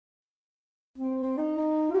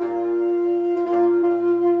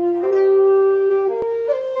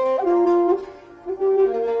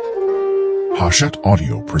Hachette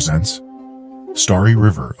Audio presents Starry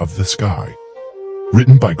River of the Sky,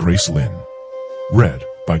 written by Grace Lynn, read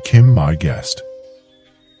by Kim My Guest.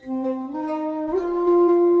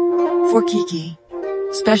 For Kiki,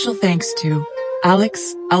 special thanks to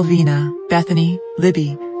Alex, Alvina, Bethany,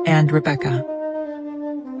 Libby, and Rebecca.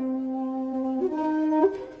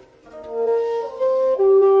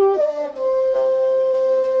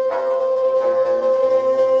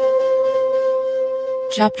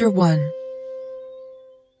 Chapter 1.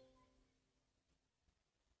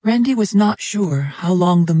 Randy was not sure how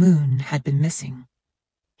long the moon had been missing.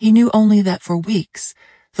 He knew only that for weeks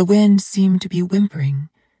the wind seemed to be whimpering,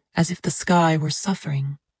 as if the sky were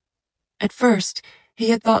suffering. At first, he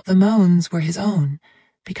had thought the moans were his own,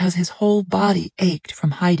 because his whole body ached from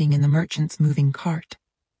hiding in the merchant's moving cart.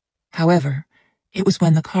 However, it was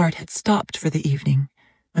when the cart had stopped for the evening,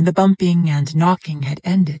 when the bumping and knocking had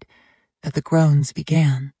ended, that the groans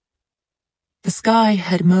began. The sky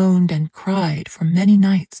had moaned and cried for many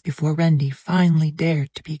nights before Randy finally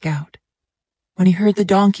dared to peek out. When he heard the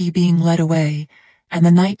donkey being led away and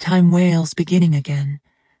the nighttime wails beginning again,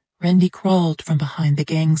 Randy crawled from behind the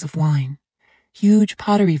gangs of wine, huge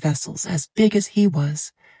pottery vessels as big as he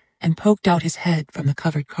was, and poked out his head from the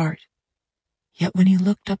covered cart. Yet when he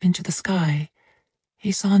looked up into the sky,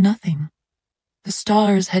 he saw nothing. The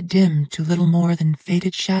stars had dimmed to little more than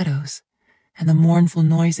faded shadows, and the mournful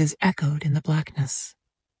noises echoed in the blackness.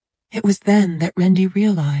 It was then that Randy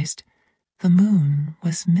realized the moon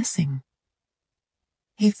was missing.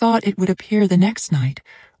 He thought it would appear the next night,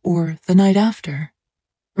 or the night after.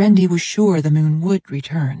 Randy was sure the moon would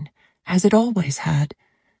return, as it always had,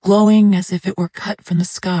 glowing as if it were cut from the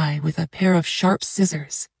sky with a pair of sharp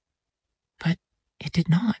scissors. But it did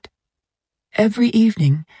not. Every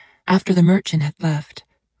evening, after the merchant had left,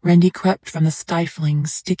 Randy crept from the stifling,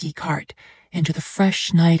 sticky cart into the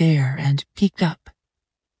fresh night air and peeked up.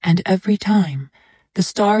 And every time, the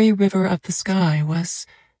starry river of the sky was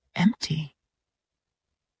empty.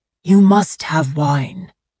 "You must have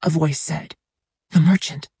wine," a voice said. The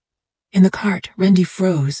merchant. In the cart, Randy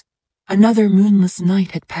froze. Another moonless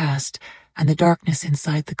night had passed, and the darkness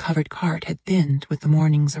inside the covered cart had thinned with the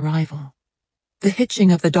morning's arrival. The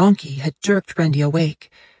hitching of the donkey had jerked Randy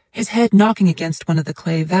awake, his head knocking against one of the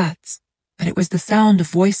clay vats, but it was the sound of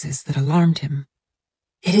voices that alarmed him.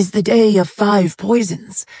 "It is the day of 5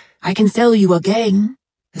 poisons. I can sell you a gang,"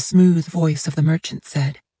 the smooth voice of the merchant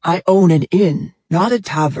said. "I own an inn, not a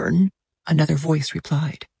tavern," another voice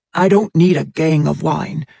replied. "I don't need a gang of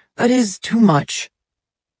wine. That is too much."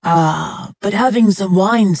 "Ah, but having some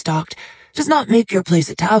wine stocked does not make your place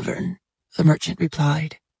a tavern," the merchant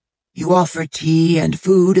replied. "You offer tea and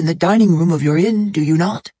food in the dining room of your inn, do you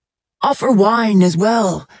not? Offer wine as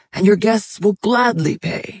well, and your guests will gladly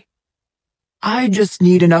pay." "I just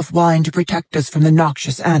need enough wine to protect us from the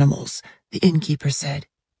noxious animals," the innkeeper said.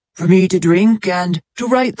 "For me to drink and to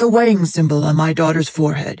write the weighing symbol on my daughter's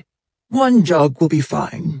forehead. 1 jug will be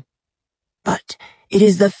fine." "But it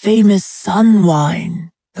is the famous sun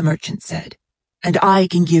wine," the merchant said, "and I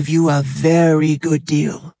can give you a very good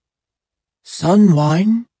deal." "Sun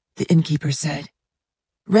wine?" the innkeeper said.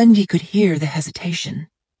 Randy could hear the hesitation.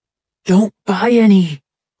 "Don't buy any,"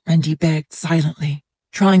 Randy begged silently,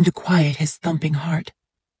 trying to quiet his thumping heart.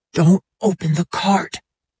 "Don't open the cart."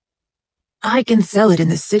 "I can sell it in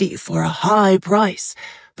the city for a high price,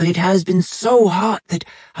 but it has been so hot that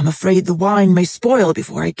I'm afraid the wine may spoil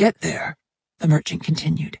before I get there," the merchant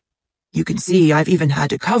continued. "You can see I've even had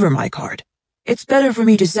to cover my cart. It's better for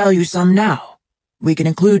me to sell you some now. We can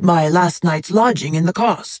include my last night's lodging in the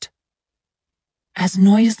cost." As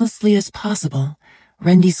noiselessly as possible,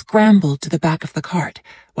 Randy scrambled to the back of the cart,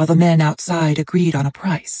 while the men outside agreed on a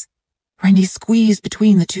price. Randy squeezed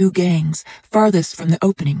between the 2 gangs, farthest from the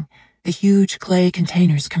opening, the huge clay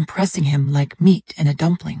containers compressing him like meat in a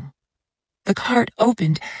dumpling. The cart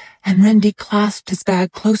opened, and Randy clasped his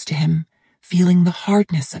bag close to him, feeling the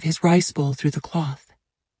hardness of his rice bowl through the cloth.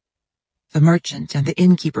 The merchant and the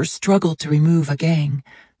innkeeper struggled to remove a gang,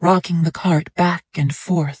 rocking the cart back and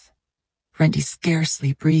forth. Randy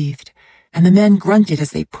scarcely breathed, and the men grunted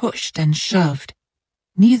as they pushed and shoved.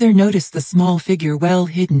 Neither noticed the small figure well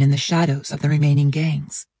hidden in the shadows of the remaining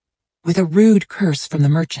gangs. With a rude curse from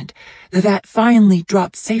the merchant, the vat finally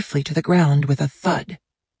dropped safely to the ground with a thud.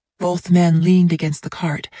 Both men leaned against the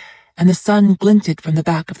cart, and the sun glinted from the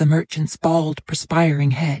back of the merchant's bald,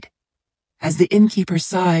 perspiring head. As the innkeeper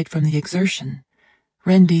sighed from the exertion,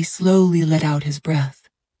 Randy slowly let out his breath.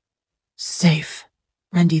 Safe,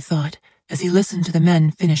 Randy thought, as he listened to the men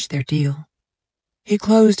finish their deal. He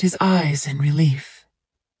closed his eyes in relief.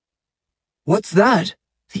 "What's that?"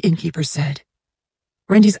 the innkeeper said.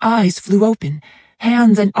 Rendy's eyes flew open.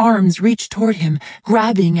 Hands and arms reached toward him,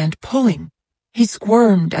 grabbing and pulling. He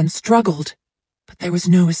squirmed and struggled, but there was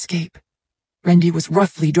no escape. Rendy was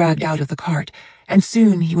roughly dragged out of the cart, and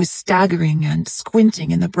soon he was staggering and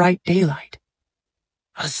squinting in the bright daylight.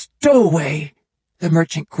 "A stowaway," the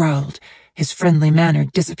merchant growled, his friendly manner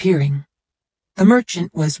disappearing. The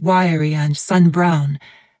merchant was wiry and sun-brown,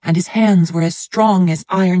 and his hands were as strong as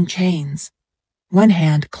iron chains. One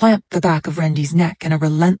hand clamped the back of Rendy's neck in a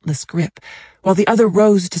relentless grip, while the other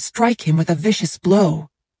rose to strike him with a vicious blow.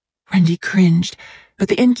 Rendy cringed, but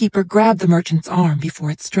the innkeeper grabbed the merchant's arm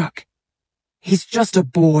before it struck. "He's just a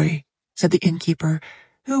boy," said the innkeeper,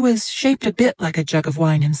 who was shaped a bit like a jug of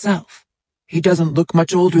wine himself. "He doesn't look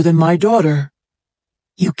much older than my daughter."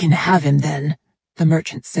 "You can have him then," the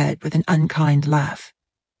merchant said with an unkind laugh.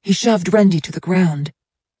 He shoved Rendy to the ground.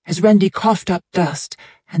 As Rendy coughed up dust,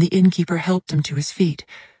 and the innkeeper helped him to his feet,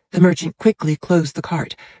 the merchant quickly closed the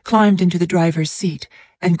cart, climbed into the driver's seat,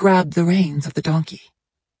 and grabbed the reins of the donkey.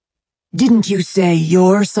 "Didn't you say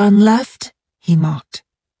your son left?" he mocked.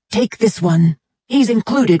 "Take this one. He's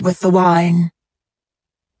included with the wine."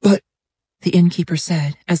 "But," the innkeeper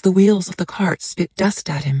said as the wheels of the cart spit dust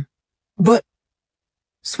at him. "But—"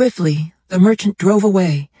 Swiftly, the merchant drove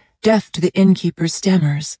away, deaf to the innkeeper's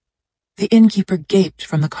stammers. The innkeeper gaped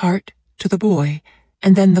from the cart to the boy,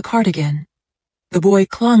 and then the cart again. The boy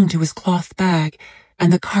clung to his cloth bag,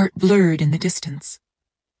 and the cart blurred in the distance.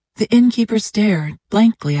 The innkeeper stared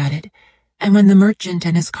blankly at it, and when the merchant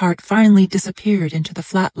and his cart finally disappeared into the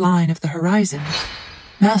flat line of the horizon,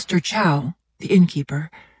 Master Chow, the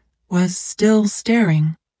innkeeper, was still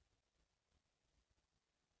staring.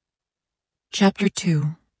 Chapter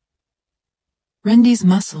 2. Rendy's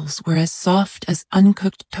muscles were as soft as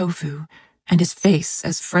uncooked tofu, and his face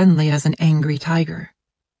as friendly as an angry tiger.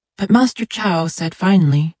 But Master Chow said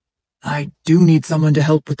finally, "I do need someone to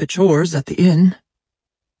help with the chores at the inn."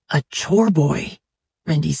 "A chore boy?"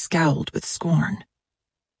 Rendy scowled with scorn.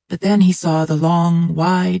 But then he saw the long,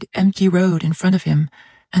 wide, empty road in front of him,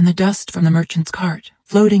 and the dust from the merchant's cart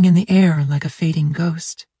floating in the air like a fading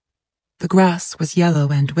ghost. The grass was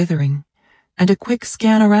yellow and withering, and a quick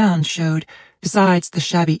scan around showed, besides the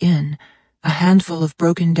shabby inn, a handful of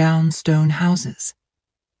broken-down stone houses.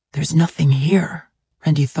 "There's nothing here,"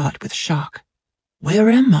 Rendy thought with shock. "Where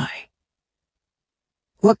am I?"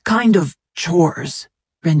 "What kind of chores?"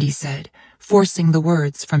 Rendy said, forcing the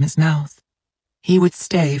words from his mouth. He would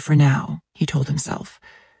stay for now, he told himself,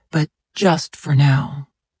 but just for now.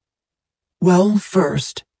 "Well,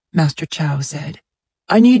 first," Master Chow said,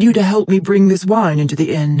 "I need you to help me bring this wine into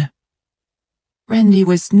the inn." Rendy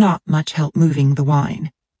was not much help moving the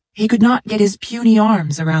wine. He could not get his puny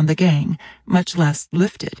arms around the gang, much less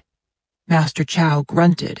lift it. Master Chow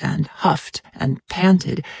grunted and huffed and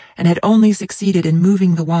panted, and had only succeeded in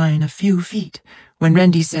moving the wine a few feet, when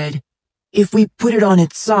Rendy said, "If we put it on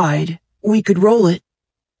its side, we could roll it."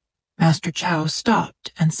 Master Chow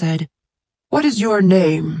stopped and said, "What is your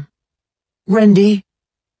name?" "Rendy."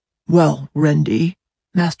 "Well, Rendy,"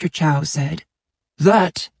 Master Chow said,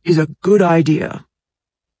 "that is a good idea."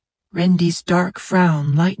 Rendy's dark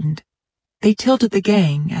frown lightened. They tilted the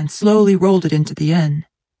gang and slowly rolled it into the inn,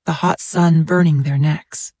 the hot sun burning their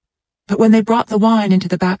necks. But when they brought the wine into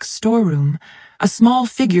the back storeroom, a small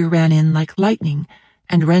figure ran in like lightning,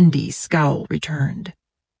 and Rendy's scowl returned.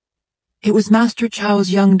 It was Master Chow's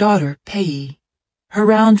young daughter, Pei. Her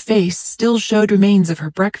round face still showed remains of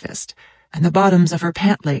her breakfast, and the bottoms of her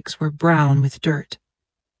pant legs were brown with dirt.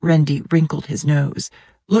 Rendy wrinkled his nose,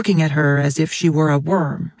 looking at her as if she were a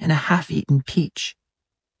worm in a half-eaten peach.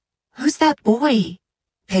 "Who's that boy?"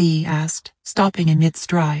 Pei asked, stopping in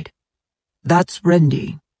mid-stride. "That's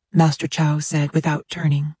Rendy," Master Chow said without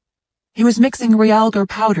turning. He was mixing realgar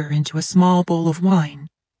powder into a small bowl of wine.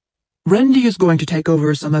 "Rendy is going to take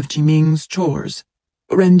over some of Chiming's chores.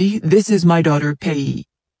 Rendy, this is my daughter Pei."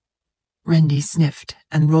 Rendy sniffed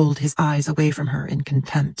and rolled his eyes away from her in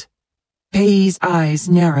contempt. Pei's eyes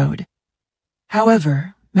narrowed.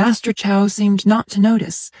 However, Master Chow seemed not to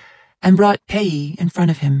notice, and brought Pei in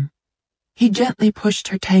front of him. He gently pushed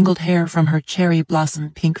her tangled hair from her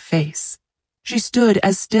cherry-blossom pink face. She stood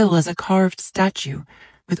as still as a carved statue,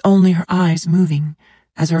 with only her eyes moving,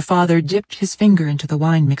 as her father dipped his finger into the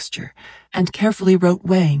wine mixture and carefully wrote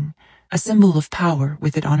Wang, a symbol of power,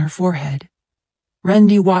 with it on her forehead.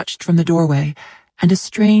 Rendy watched from the doorway, and a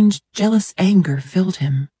strange, jealous anger filled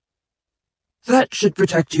him. "That should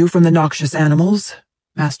protect you from the noxious animals,"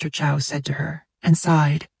 Master Chow said to her, and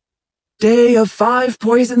sighed. "Day of 5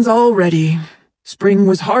 poisons already. Spring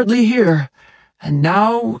was hardly here, and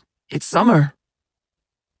now it's summer."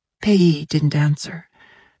 Pei didn't answer.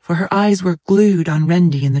 for her eyes were glued on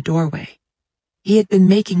Rendy in the doorway. He had been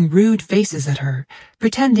making rude faces at her,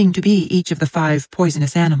 pretending to be each of the 5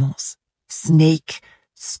 poisonous animals: snake,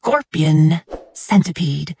 scorpion,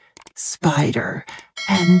 centipede, spider,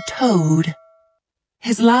 and toad.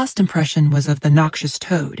 His last impression was of the noxious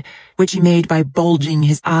toad, which he made by bulging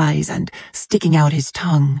his eyes and sticking out his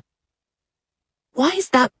tongue. "Why is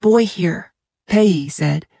that boy here?" Pei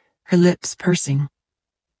said, her lips pursing.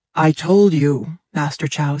 "I told you," Master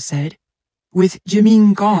Chow said. "With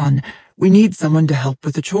Jiming gone, we need someone to help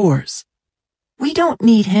with the chores." "We don't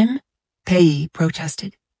need him," Pei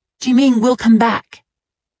protested. "Jiming will come back."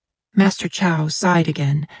 Master Chow sighed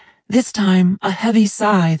again, this time a heavy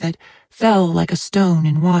sigh that fell like a stone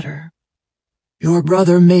in water. "Your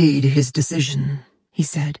brother made his decision," he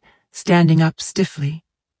said, standing up stiffly.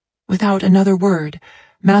 Without another word,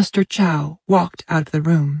 Master Chow walked out of the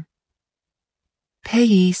room.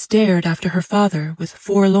 Pei stared after her father with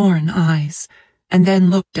forlorn eyes, and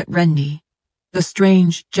then looked at Rendy. The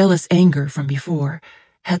strange, jealous anger from before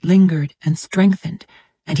had lingered and strengthened,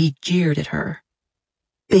 and he jeered at her.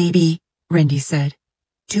 "Baby," Rendy said,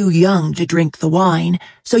 "too young to drink the wine,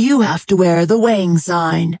 so you have to wear the weighing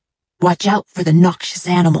sign. Watch out for the noxious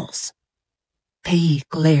animals." Pei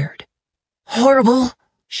glared. "Horrible!"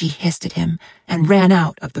 she hissed at him and ran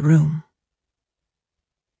out of the room.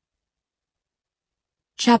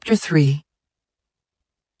 Chapter 3.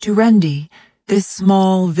 To Rendy, this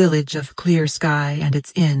small village of clear sky and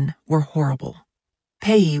its inn were horrible.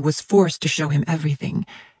 Pei was forced to show him everything,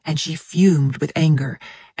 and she fumed with anger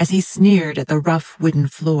as he sneered at the rough wooden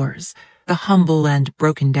floors, the humble and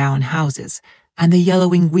broken-down houses, and the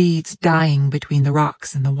yellowing weeds dying between the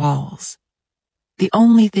rocks and the walls. The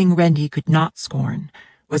only thing Rendy could not scorn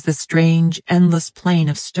was the strange, endless plain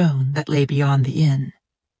of stone that lay beyond the inn.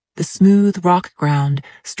 The smooth rock ground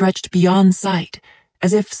stretched beyond sight,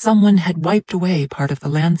 as if someone had wiped away part of the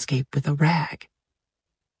landscape with a rag.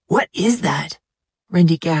 "What is that?"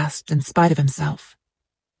 Rendy gasped in spite of himself.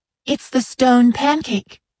 "It's the stone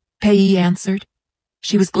pancake," Pei answered.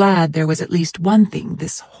 She was glad there was at least one thing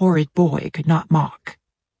this horrid boy could not mock.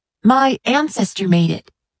 "My ancestor made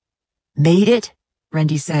it." "Made it?"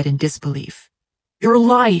 Rendy said in disbelief. "You're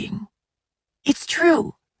lying." "It's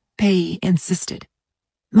true," Pei insisted.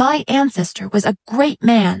 "My ancestor was a great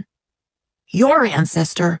man." "Your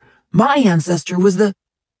ancestor? My ancestor was the—"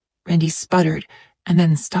 Rendy sputtered and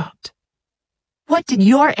then stopped. "What did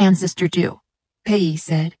your ancestor do?" Pei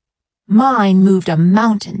said. "Mine moved a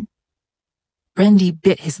mountain." Rendy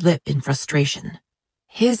bit his lip in frustration.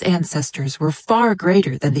 His ancestors were far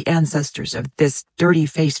greater than the ancestors of this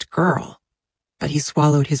dirty-faced girl. But he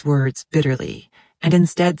swallowed his words bitterly and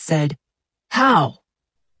instead said, "How?"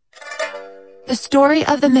 "The story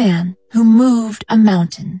of the man who moved a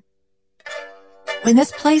mountain. When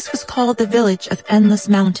this place was called the village of Endless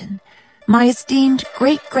Mountain, my esteemed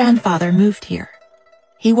great-grandfather moved here.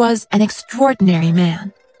 He was an extraordinary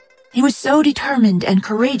man. He was so determined and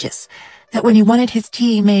courageous that when he wanted his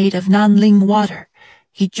tea made of Nanling water,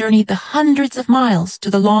 he journeyed the hundreds of miles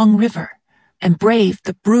to the long river and braved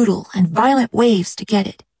the brutal and violent waves to get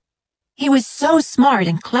it. He was so smart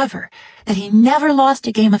and clever that he never lost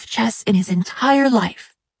a game of chess in his entire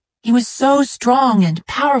life. He was so strong and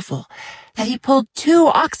powerful that he pulled 2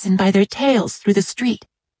 oxen by their tails through the street.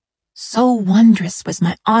 So wondrous was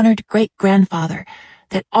my honored great-grandfather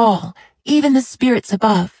that all, even the spirits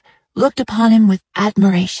above, looked upon him with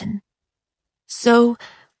admiration. So,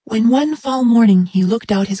 when one fall morning he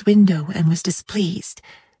looked out his window and was displeased,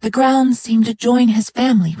 the ground seemed to join his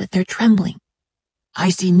family with their trembling. 'I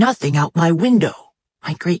see nothing out my window,'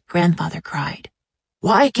 my great-grandfather cried.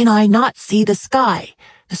 'Why can I not see the sky,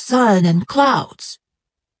 the sun and clouds?'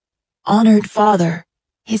 'Honored father,'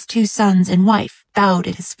 his 2 sons and wife bowed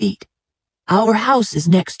at his feet. 'Our house is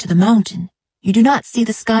next to the mountain. You do not see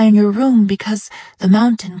the sky in your room because the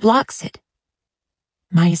mountain blocks it.'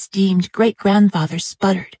 My esteemed great-grandfather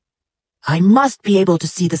sputtered. 'I must be able to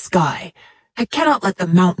see the sky. I cannot let the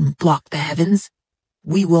mountain block the heavens.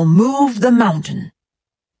 We will move the mountain.'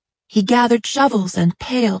 He gathered shovels and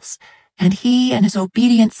pails, and he and his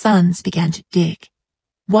obedient sons began to dig.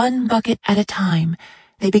 One bucket at a time,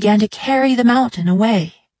 they began to carry the mountain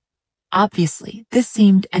away. Obviously, this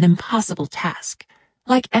seemed an impossible task,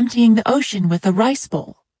 like emptying the ocean with a rice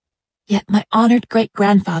bowl. Yet my honored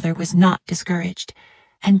great-grandfather was not discouraged,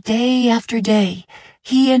 and day after day,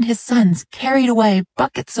 he and his sons carried away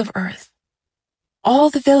buckets of earth. All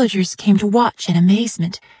the villagers came to watch in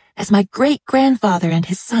amazement as my great-grandfather and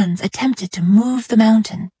his sons attempted to move the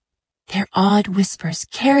mountain. Their odd whispers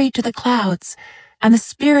carried to the clouds, and the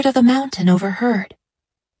spirit of the mountain overheard.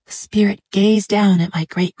 The spirit gazed down at my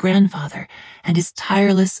great-grandfather and his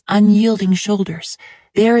tireless, unyielding shoulders,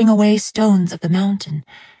 bearing away stones of the mountain,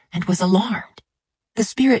 and was alarmed. The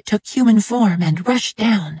spirit took human form and rushed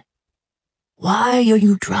down. "Why are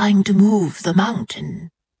you trying to move the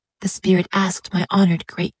mountain?" the spirit asked my honored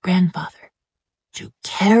great-grandfather. "To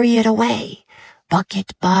carry it away,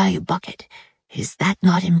 bucket by bucket. Is that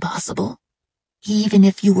not impossible? Even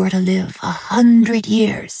if you were to live 100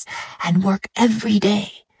 years and work every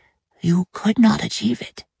day, you could not achieve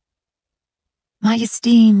it." My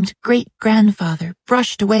esteemed great-grandfather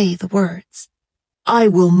brushed away the words. "I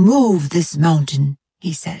will move this mountain,"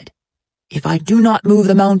 he said. "If I do not move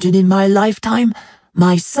the mountain in my lifetime,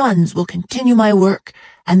 my sons will continue my work,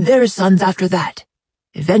 and their sons after that.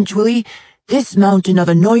 Eventually, this mountain of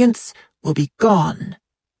annoyance will be gone."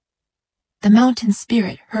 The mountain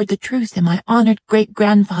spirit heard the truth in my honored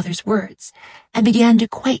great-grandfather's words and began to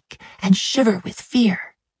quake and shiver with fear.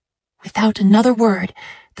 Without another word,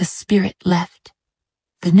 the spirit left.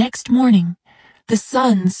 The next morning, the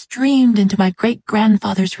sun streamed into my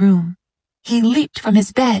great-grandfather's room. He leaped from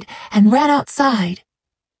his bed and ran outside.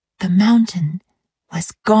 The mountain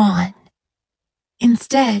was gone.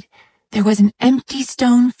 Instead, there was an empty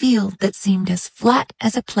stone field that seemed as flat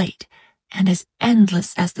as a plate and as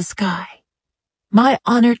endless as the sky. My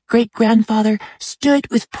honored great-grandfather stood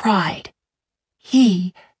with pride.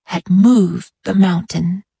 He had moved the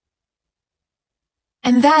mountain.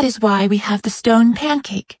 "And that is why we have the stone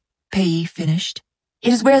pancake," Pei finished.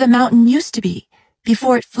 "It is where the mountain used to be,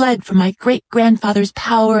 before it fled from my great-grandfather's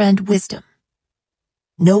power and wisdom."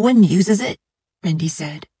 "No one uses it?" Rendi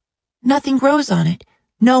said. "Nothing grows on it,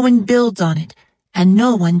 no one builds on it, and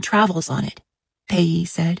no one travels on it," Pei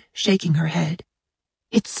said, shaking her head.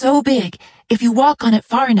 "It's so big, if you walk on it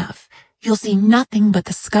far enough, you'll see nothing but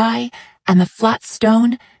the sky and the flat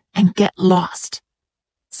stone and get lost.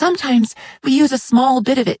 Sometimes we use a small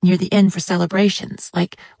bit of it near the inn for celebrations,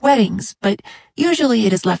 like weddings, but usually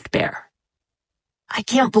it is left bare." "I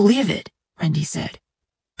can't believe it," Rendi said.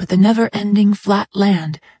 But the never-ending flat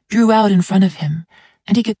land drew out in front of him,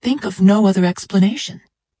 and he could think of no other explanation.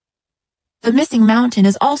 "The missing mountain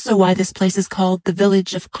is also why this place is called the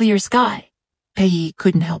Village of Clear Sky," Pei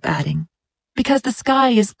couldn't help adding, "because the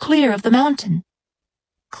sky is clear of the mountain."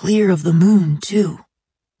 "Clear of the moon, too,"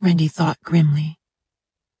 Rendi thought grimly.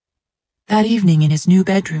 That evening in his new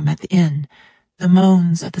bedroom at the inn, the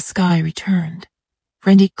moans of the sky returned.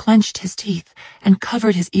 Rendi clenched his teeth and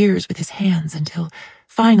covered his ears with his hands until,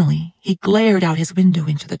 finally, he glared out his window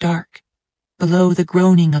into the dark. Below the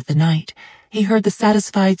groaning of the night, he heard the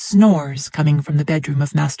satisfied snores coming from the bedroom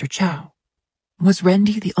of Master Chow. Was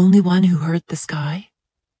Rendi the only one who heard the sky?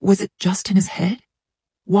 Was it just in his head?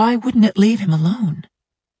 Why wouldn't it leave him alone?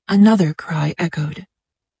 Another cry echoed.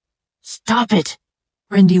 "Stop it!"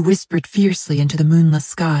 Rendi whispered fiercely into the moonless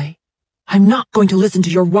sky. "I'm not going to listen to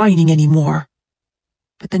your whining anymore."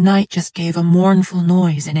 But the night just gave a mournful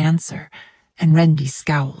noise in answer, and Rendi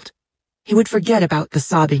scowled. He would forget about the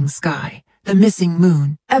sobbing sky, the missing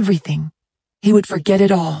moon, everything. He would forget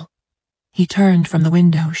it all. He turned from the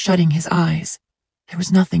window, shutting his eyes. There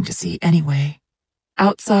was nothing to see anyway.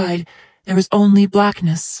 Outside, there was only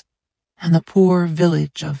blackness and the poor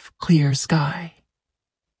village of Clear Sky.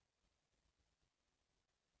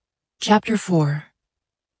 Chapter 4.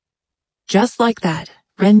 Just like that,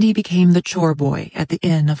 Rendi became the chore boy at the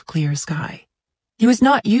Inn of Clear Sky. He was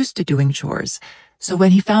not used to doing chores, so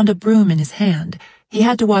when he found a broom in his hand, he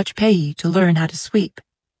had to watch Pei to learn how to sweep.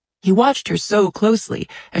 He watched her so closely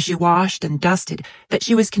as she washed and dusted that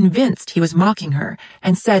she was convinced he was mocking her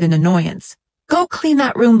and said in annoyance, "Go clean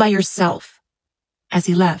that room by yourself." As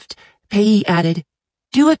he left, Pei added,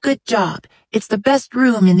 "Do a good job. It's the best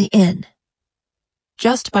room in the inn."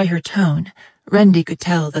 Just by her tone, Rendi could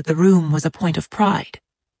tell that the room was a point of pride.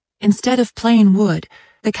 Instead of plain wood,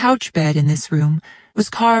 the couch bed in this room was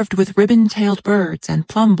carved with ribbon-tailed birds and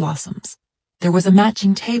plum blossoms. There was a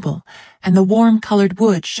matching table, and the warm-colored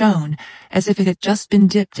wood shone as if it had just been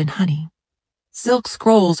dipped in honey. Silk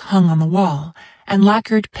scrolls hung on the wall, and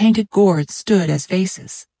lacquered painted gourds stood as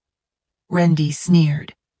vases. Rendi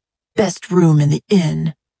sneered. "Best room in the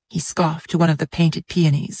inn," he scoffed to one of the painted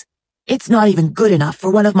peonies. "It's not even good enough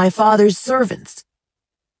for one of my father's servants."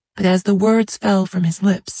 But as the words fell from his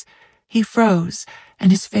lips, he froze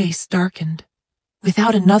and his face darkened.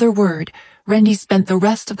 Without another word, Rendi spent the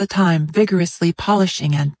rest of the time vigorously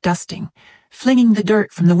polishing and dusting, flinging the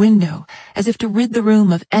dirt from the window as if to rid the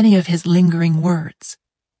room of any of his lingering words.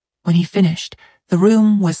 When he finished, the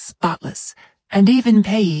room was spotless, and even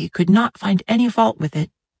Pei could not find any fault with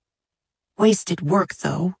it. Wasted work,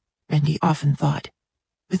 though, Rendi often thought.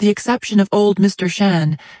 With the exception of old Mr.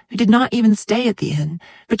 Shan, who did not even stay at the inn,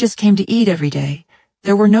 but just came to eat every day,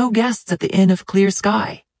 there were no guests at the Inn of Clear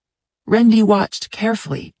Sky. Rendy watched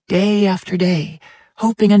carefully, day after day,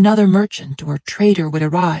 hoping another merchant or trader would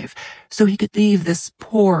arrive so he could leave this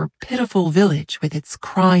poor, pitiful village with its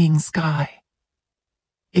crying sky.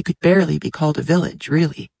 It could barely be called a village,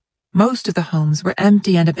 really. Most of the homes were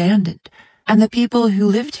empty and abandoned, and the people who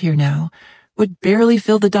lived here now would barely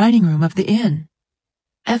fill the dining room of the inn.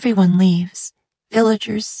 Everyone leaves.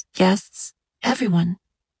 Villagers, guests, everyone.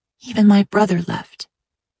 Even my brother left,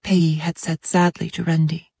 Pei had said sadly to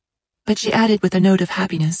Rendy. But she added with a note of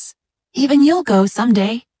happiness, "Even you'll go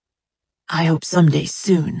someday." I hope someday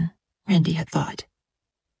soon, Rendy had thought.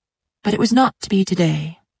 But it was not to be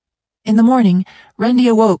today. In the morning, Rendy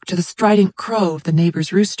awoke to the strident crow of the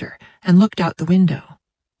neighbor's rooster and looked out the window.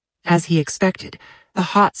 As he expected,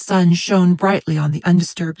 the hot sun shone brightly on the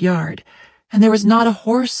undisturbed yard, and there was not a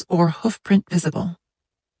horse or hoofprint visible.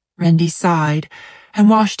 Rendy sighed and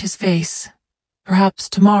washed his face. Perhaps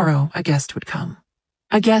tomorrow a guest would come.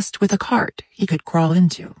 A guest with a cart he could crawl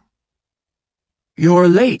into. "You're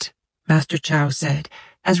late," Master Chow said,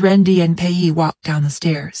 as Rendy and Pei walked down the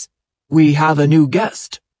stairs. "We have a new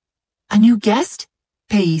guest." "A new guest?"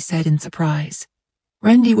 Pei said in surprise.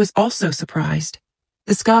 Rendy was also surprised.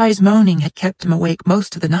 The sky's moaning had kept him awake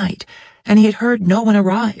most of the night, and he had heard no one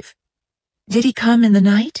arrive. "Did he come in the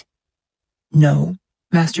night?" "No,"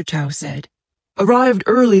 Master Chow said. "Arrived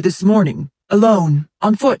early this morning, alone,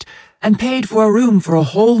 on foot, and paid for a room for a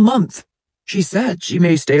whole month. She said she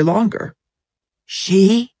may stay longer."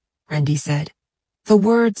 "She?" Rendy said. The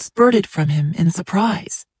word spurted from him in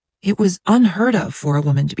surprise. It was unheard of for a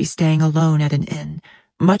woman to be staying alone at an inn,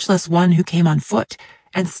 much less one who came on foot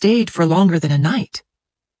and stayed for longer than a night.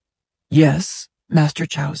 "Yes," Master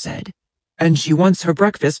Chow said, "and she wants her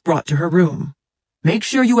breakfast brought to her room. Make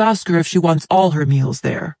sure you ask her if she wants all her meals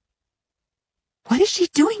there." "What is she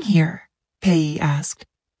doing here?" Pei asked.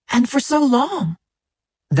 "And for so long?"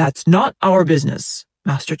 "That's not our business,"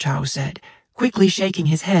 Master Chow said, quickly shaking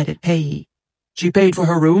his head at Pei. "She paid for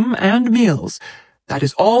her room and meals. That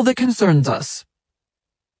is all that concerns us."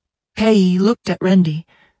 Pei looked at Rendy,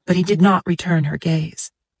 but he did not return her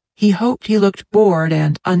gaze. He hoped he looked bored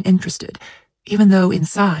and uninterested, even though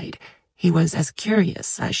inside he was as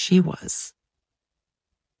curious as she was.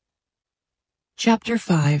 Chapter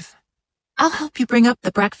 5. "I'll help you bring up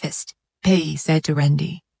the breakfast," Pei said to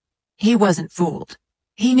Rendy. He wasn't fooled.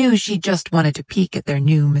 He knew she just wanted to peek at their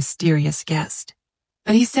new mysterious guest.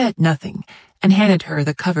 But he said nothing and handed her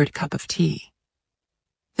the covered cup of tea.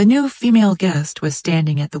 The new female guest was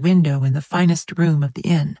standing at the window in the finest room of the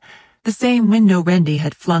inn, the same window Rendy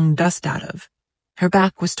had flung dust out of. Her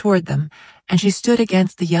back was toward them, and she stood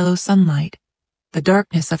against the yellow sunlight. The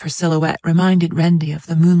darkness of her silhouette reminded Rendy of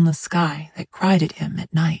the moonless sky that cried at him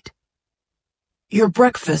at night. "Your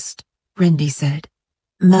breakfast," Rendy said.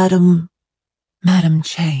 "Madam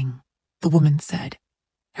Chang," the woman said.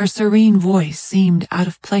 Her serene voice seemed out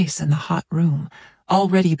of place in the hot room,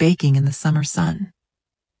 already baking in the summer sun.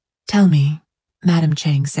 "Tell me," Madam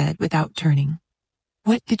Chang said without turning,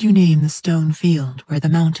 "what did you name the stone field where the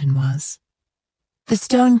mountain was?" "The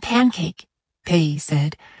stone pancake," Pei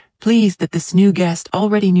said, pleased that this new guest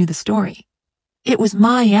already knew the story. "It was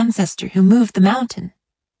my ancestor who moved the mountain."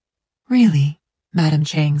 "Really?" Madam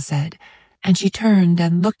Chang said, and she turned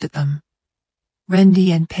and looked at them.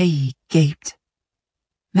 Rendy and Pei gaped.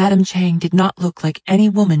 Madam Chang did not look like any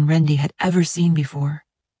woman Rendy had ever seen before.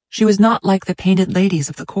 She was not like the painted ladies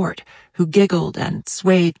of the court, who giggled and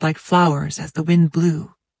swayed like flowers as the wind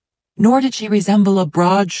blew. Nor did she resemble a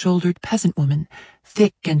broad-shouldered peasant woman,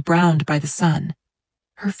 thick and browned by the sun.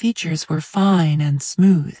 Her features were fine and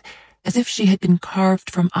smooth, as if she had been carved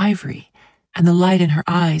from ivory, and the light in her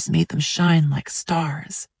eyes made them shine like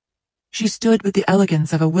stars. She stood with the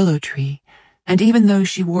elegance of a willow tree, and even though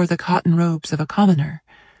she wore the cotton robes of a commoner,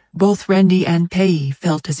 both Rendy and Pei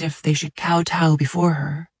felt as if they should kowtow before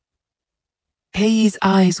her. Pei's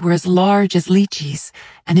eyes were as large as lychees,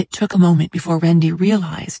 and it took a moment before Rendy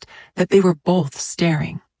realized that they were both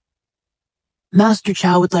staring. "Master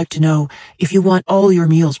Chow would like to know if you want all your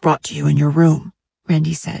meals brought to you in your room,"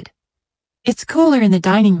 Rendy said. "It's cooler in the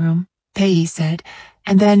dining room," Pei said,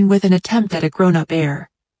 and then with an attempt at a grown-up air,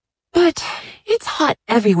 "But it's hot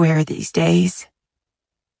everywhere these days."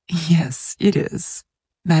 "Yes, it is,"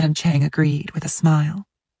 Madam Chang agreed with a smile.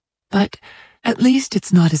 "But at least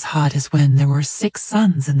it's not as hot as when there were 6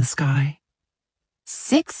 suns in the sky."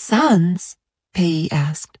 "6 suns?" Pei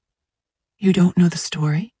asked. "You don't know the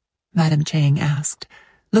story?" Madam Chang asked,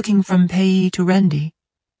 looking from Pei to Rendy.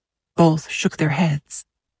 Both shook their heads.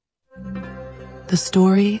 The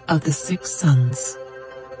Story of the Six Suns.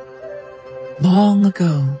 Long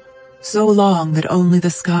ago, so long that only the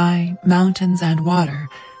sky, mountains, and water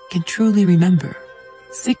can truly remember,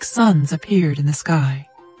 6 suns appeared in the sky.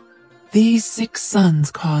 These 6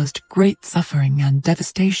 suns caused great suffering and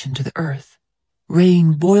devastation to the earth.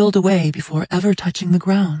 Rain boiled away before ever touching the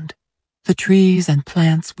ground. The trees and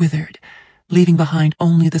plants withered, leaving behind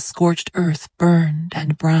only the scorched earth burned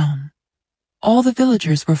and brown. All the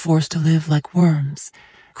villagers were forced to live like worms,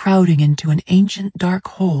 crowding into an ancient dark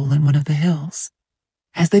hole in one of the hills.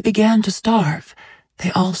 As they began to starve,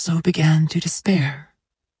 they also began to despair.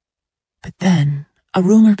 But then a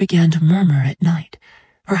rumor began to murmur at night,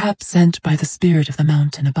 perhaps sent by the spirit of the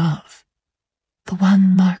mountain above. "The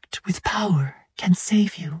one marked with power can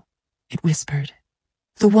save you," it whispered.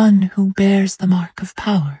 "The one who bears the mark of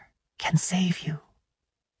power can save you."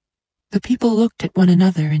 The people looked at one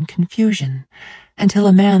another in confusion until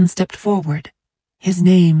a man stepped forward. His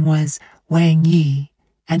name was Wang Yi,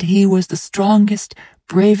 and he was the strongest,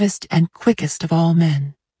 bravest, and quickest of all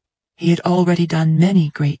men. He had already done many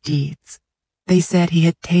great deeds. They said he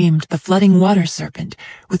had tamed the flooding water serpent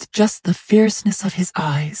with just the fierceness of his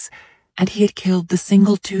eyes, and he had killed the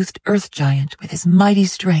single-toothed earth giant with his mighty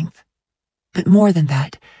strength. But more than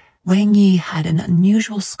that, Wang Yi had an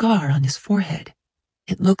unusual scar on his forehead.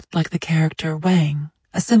 It looked like the character Wang,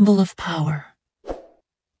 a symbol of power.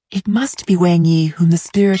 "It must be Wang Yi whom the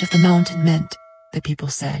spirit of the mountain meant," the people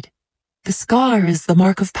said. "The scar is the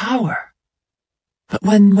mark of power." But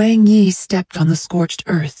when Wang Yi stepped on the scorched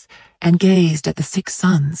earth and gazed at the 6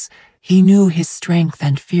 suns, he knew his strength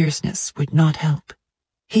and fierceness would not help.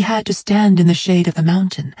 He had to stand in the shade of the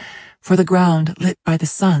mountain, for the ground lit by the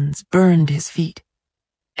suns burned his feet.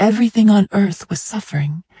 Everything on earth was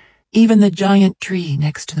suffering. Even the giant tree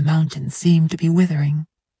next to the mountain seemed to be withering.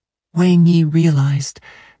 Wang Yi realized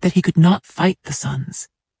that he could not fight the suns.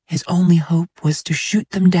 His only hope was to shoot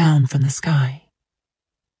them down from the sky.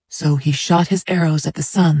 So he shot his arrows at the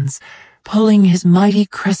suns, pulling his mighty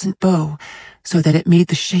crescent bow so that it made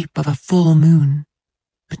the shape of a full moon.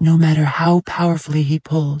 But no matter how powerfully he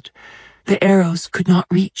pulled, the arrows could not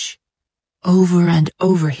reach. Over and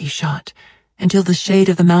over he shot, until the shade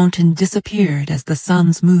of the mountain disappeared as the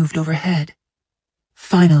suns moved overhead.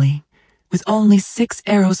 Finally, with only 6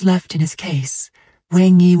 arrows left in his case,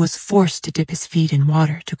 Wang Yi was forced to dip his feet in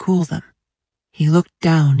water to cool them. He looked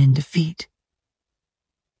down in defeat.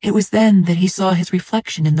 It was then that he saw his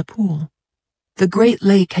reflection in the pool. The great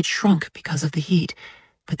lake had shrunk because of the heat,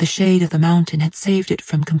 but the shade of the mountain had saved it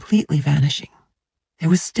from completely vanishing. There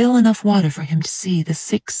was still enough water for him to see the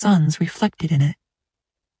 6 suns reflected in it.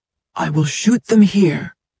 "I will shoot them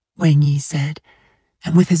here," Wang Yi said,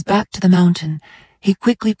 and with his back to the mountain, he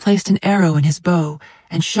quickly placed an arrow in his bow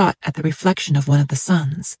and shot at the reflection of one of the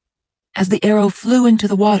suns. As the arrow flew into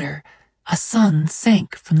the water, a sun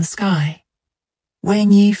sank from the sky.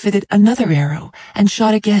 Wang Yi fitted another arrow and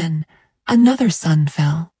shot again. Another sun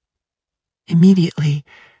fell. Immediately,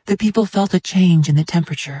 the people felt a change in the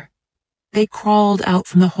temperature. They crawled out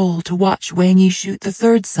from the hole to watch Wang Yi shoot the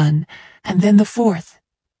 3rd sun, and then the 4th.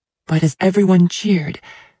 But as everyone cheered,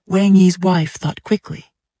 Wang Yi's wife thought quickly.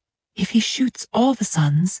 "If he shoots all the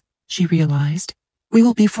suns," she realized, "we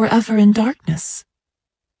will be forever in darkness."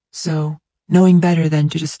 So, knowing better than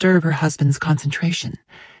to disturb her husband's concentration,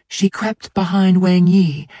 she crept behind Wang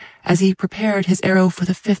Yi as he prepared his arrow for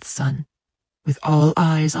the 5th sun. With all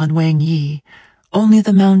eyes on Wang Yi, only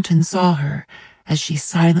the mountain saw her as she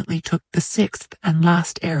silently took the 6th and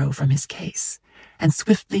last arrow from his case and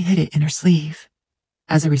swiftly hid it in her sleeve.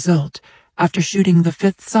 As a result, after shooting the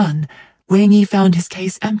 5th sun, Wang Yi found his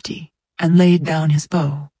case empty and laid down his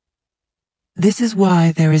bow. This is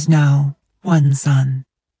why there is now 1 sun.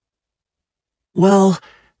 "Well,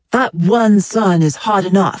 that 1 sun is hot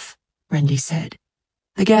enough," Rendy said.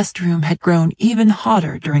 The guest room had grown even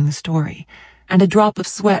hotter during the story, and a drop of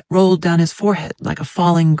sweat rolled down his forehead like a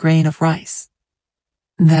falling grain of rice.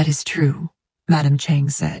 "That is true," Madame Chang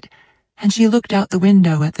said, and she looked out the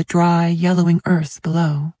window at the dry, yellowing earth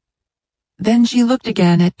below. Then she looked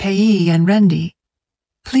again at Pei and Rendy.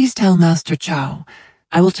 "Please tell Master Chow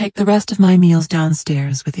I will take the rest of my meals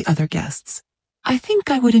downstairs with the other guests. I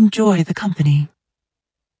think I would enjoy the company."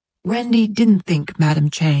 Rendy didn't think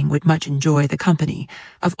Madame Chang would much enjoy the company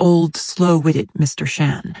of old, slow-witted Mr.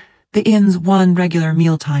 Shan, the inn's one regular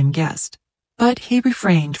mealtime guest, but he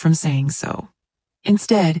refrained from saying so.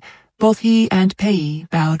 Instead, both he and Pei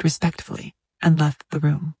bowed respectfully and left the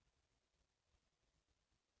room.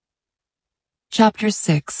 Chapter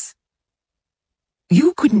 6.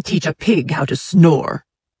 "You couldn't teach a pig how to snore,"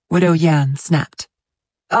 Widow Yan snapped.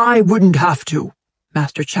 "I wouldn't have to,"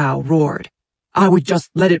 Master Chow roared. I would just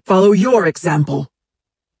let it follow your example.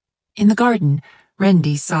 In the garden,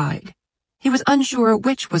 Rendy sighed. He was unsure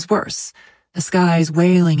which was worse, the skies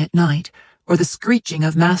wailing at night, or the screeching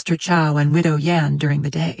of Master Chow and Widow Yan during the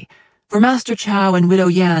day, for Master Chow and Widow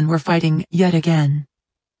Yan were fighting yet again.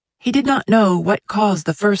 He did not know what caused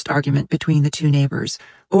the first argument between the two neighbors,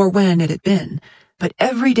 or when it had been, but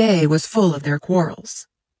every day was full of their quarrels.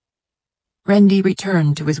 Rendy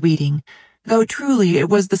returned to his weeding, though truly it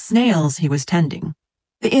was the snails he was tending.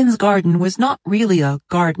 The inn's garden was not really a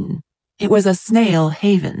garden. It was a snail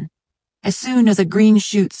haven. As soon as a green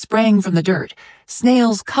shoot sprang from the dirt,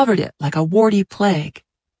 snails covered it like a warty plague.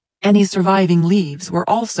 Any surviving leaves were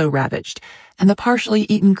also ravaged, and the partially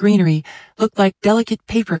eaten greenery looked like delicate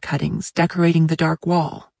paper cuttings decorating the dark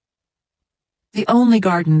wall. The only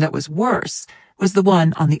garden that was worse was the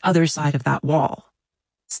one on the other side of that wall.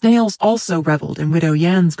 Snails also reveled in Widow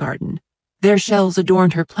Yan's garden. Their shells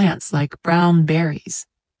adorned her plants like brown berries.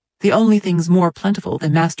 The only things more plentiful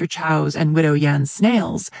than Master Chow's and Widow Yan's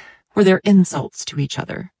snails were their insults to each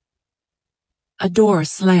other. A door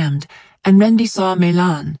slammed, and Rendy saw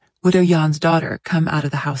Melan, Widow Yan's daughter, come out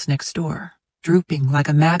of the house next door, drooping like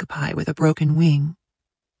a magpie with a broken wing.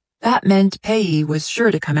 That meant Pei was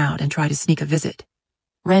sure to come out and try to sneak a visit.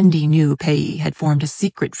 Rendy knew Pei had formed a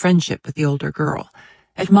secret friendship with the older girl,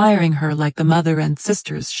 admiring her like the mother and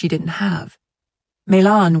sisters she didn't have.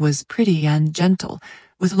 Melan was pretty and gentle,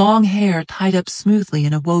 with long hair tied up smoothly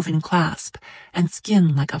in a woven clasp, and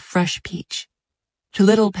skin like a fresh peach. To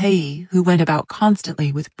little Pei, who went about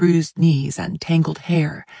constantly with bruised knees and tangled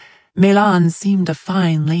hair, Melan seemed a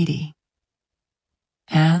fine lady.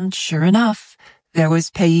 And sure enough, there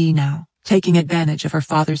was Pei now, taking advantage of her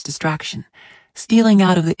father's distraction, stealing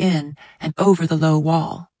out of the inn and over the low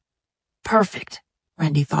wall. Perfect,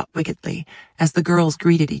 Rendy thought wickedly, as the girls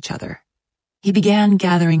greeted each other. He began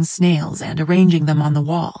gathering snails and arranging them on the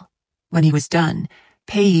wall. When he was done,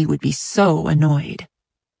 Pei would be so annoyed.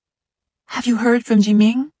 "Have you heard from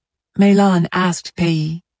Jiming?" Melan asked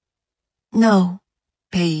Pei. "No,"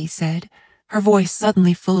 Pei said, her voice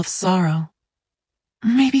suddenly full of sorrow.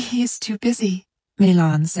 "Maybe he is too busy,"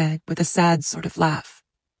 Melan said with a sad sort of laugh.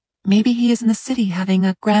 "Maybe he is in the city having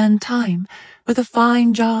a grand time, with a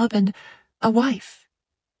fine job and a wife."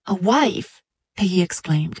 "A wife?" Pei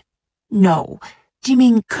exclaimed. "No,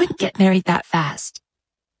 Jiming couldn't get married that fast."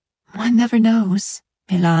 "One never knows,"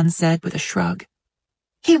 Melan said with a shrug.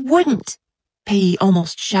 "He wouldn't," Pei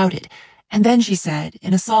almost shouted, and then she said,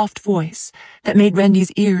 in a soft voice that made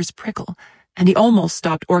Rendy's ears prickle, and he almost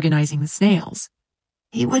stopped organizing the snails,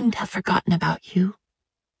 "He wouldn't have forgotten about you."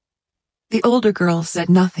 The older girl said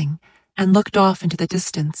nothing and looked off into the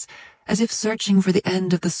distance, as if searching for the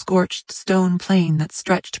end of the scorched stone plain that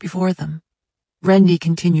stretched before them. Rendy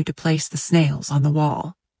continued to place the snails on the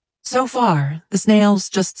wall. So far, the snails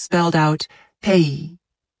just spelled out Pei.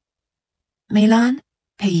 "Melan,"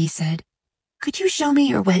 Pei said, "could you show me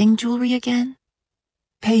your wedding jewelry again?"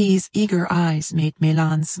 Pei's eager eyes made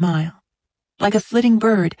Melan smile. Like a flitting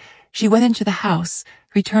bird, she went into the house,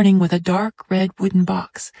 returning with a dark red wooden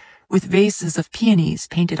box, with vases of peonies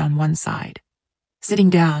painted on one side. Sitting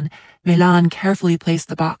down, Melan carefully placed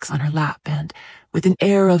the box on her lap and, with an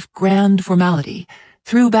air of grand formality,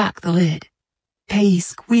 threw back the lid. Pei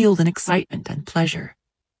squealed in excitement and pleasure.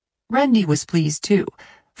 Rendy was pleased too,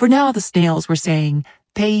 for now the snails were saying,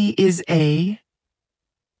 "Pei is a—"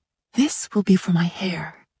 "This will be for my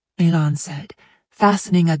hair," Melan said,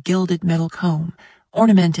 fastening a gilded metal comb,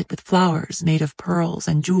 ornamented with flowers made of pearls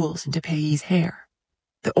and jewels, into Pei's hair.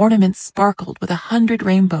 The ornaments sparkled with 100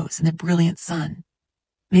 rainbows in the brilliant sun.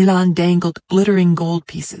 Melan dangled glittering gold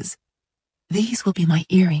pieces. "These will be my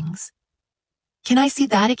earrings." "Can I see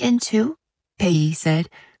that again too?" Pei said,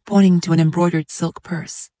 pointing to an embroidered silk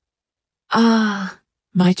purse. "Ah,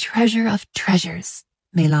 my treasure of treasures,"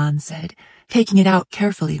 Melan said, taking it out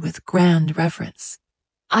carefully with grand reverence.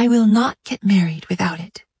 "I will not get married without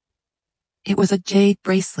it." It was a jade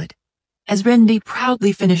bracelet. As Rendy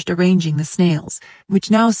proudly finished arranging the snails, which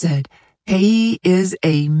now said, "Pei is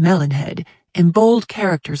a melonhead," in bold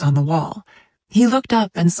characters on the wall, he looked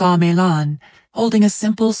up and saw Melan holding a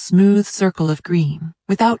simple, smooth circle of green,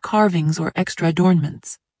 without carvings or extra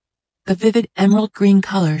adornments. The vivid emerald green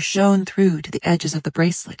color shone through to the edges of the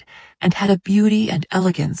bracelet and had a beauty and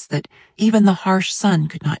elegance that even the harsh sun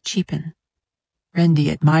could not cheapen. Rendy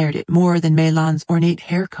admired it more than Melan's ornate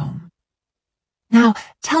hair comb. "Now,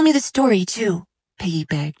 tell me the story, too," Pei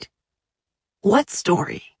begged. What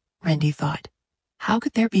story? Rendy thought. How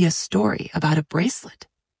could there be a story about a bracelet?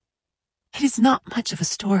 "It is not much of a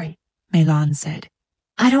story," Melan said.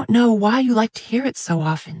 "I don't know why you like to hear it so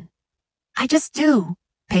often." "I just do,"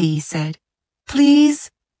 Pei said. please?"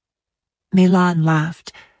 Melan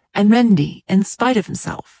laughed, and Rendy, in spite of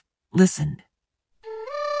himself, listened.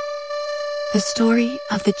 The Story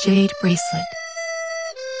of the Jade Bracelet.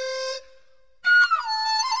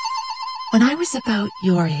 When I was about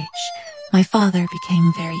your age, my father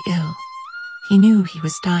became very ill. He knew he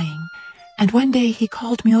was dying, and one day he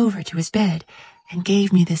called me over to his bed and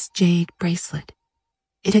gave me this jade bracelet.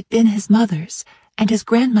 It had been his mother's and his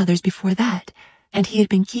grandmother's before that, and he had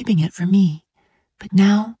been keeping it for me, but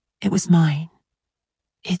now it was mine.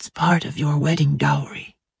 "It's part of your wedding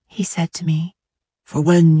dowry," he said to me, "for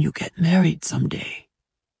when you get married someday.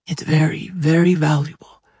 It's very, very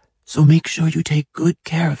valuable, so make sure you take good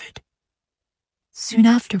care of it." Soon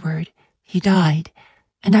afterward, he died,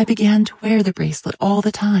 and I began to wear the bracelet all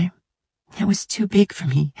the time. It was too big for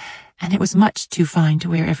me, and it was much too fine to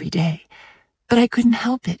wear every day, but I couldn't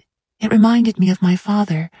help it. It reminded me of my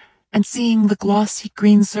father, and seeing the glossy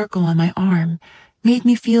green circle on my arm made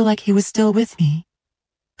me feel like he was still with me.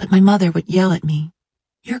 But my mother would yell at me.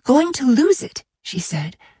 "You're going to lose it," she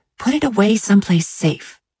said. "Put it away someplace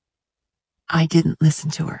safe." I didn't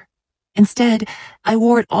listen to her. Instead, I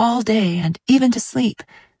wore it all day and even to sleep,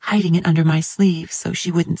 hiding it under my sleeve so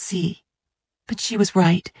she wouldn't see. But she was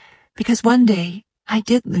right, because one day I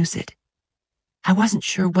did lose it. I wasn't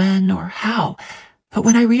sure when or how, but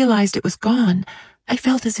when I realized it was gone, I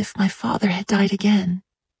felt as if my father had died again.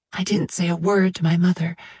 I didn't say a word to my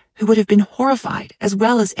mother, who would have been horrified as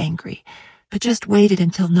well as angry, but just waited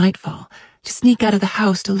until nightfall to sneak out of the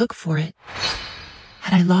house to look for it.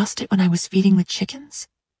 Had I lost it when I was feeding the chickens?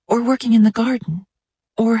 Or working in the garden?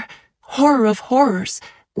 Or, horror of horrors,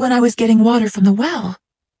 when I was getting water from the well?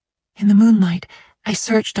 In the moonlight, I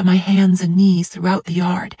searched on my hands and knees throughout the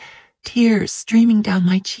yard, tears streaming down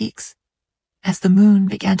my cheeks. As the moon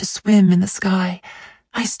began to swim in the sky,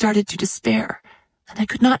 I started to despair, and I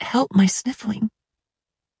could not help my sniffling.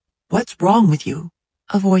 "What's wrong with you?"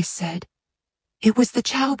 a voice said. It was the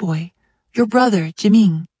Chow boy, your brother,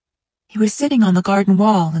 Jiming. He was sitting on the garden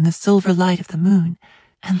wall in the silver light of the moon,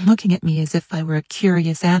 and looking at me as if I were a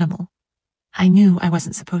curious animal. I knew I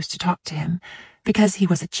wasn't supposed to talk to him, because he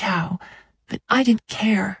was a Chow, but I didn't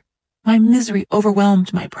care. My misery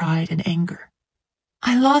overwhelmed my pride and anger.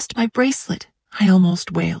 "I lost my bracelet," I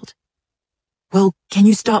almost wailed. "Well, can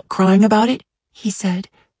you stop crying about it?" he said,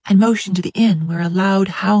 and motioned to the inn where a loud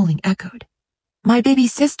howling echoed. "My baby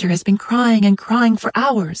sister has been crying and crying for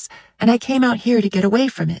hours, and I came out here to get away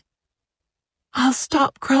from it." "I'll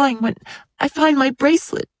stop crying when I find my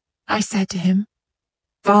bracelet," I said to him.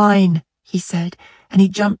 "Fine," he said, and he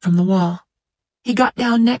jumped from the wall. He got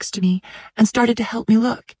down next to me and started to help me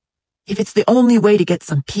look, "if it's the only way to get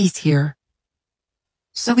some peace here."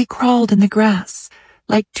 So we crawled in the grass,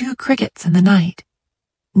 like two crickets in the night.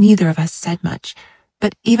 Neither of us said much,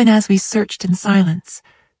 but even as we searched in silence,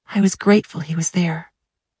 I was grateful he was there.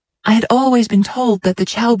 I had always been told that the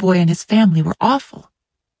Chow boy and his family were awful,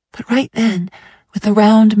 but right then, with the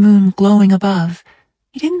round moon glowing above,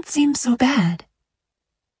 he didn't seem so bad.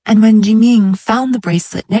 And when Jiming found the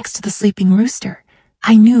bracelet next to the sleeping rooster,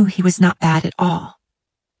 I knew he was not bad at all.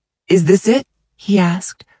 "Is this it?" he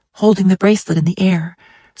asked, holding the bracelet in the air,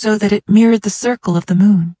 so that it mirrored the circle of the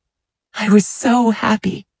moon. I was so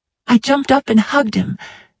happy. I jumped up and hugged him,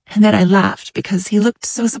 and then I laughed because he looked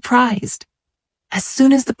so surprised. As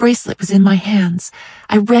soon as the bracelet was in my hands,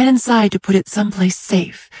 I ran inside to put it someplace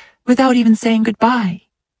safe, without even saying goodbye.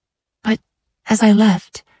 But as I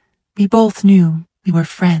left, we both knew we were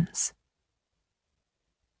friends.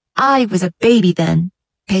 "I was a baby then,"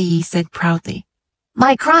 Pei said proudly.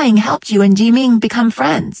 "My crying helped you and Jiming become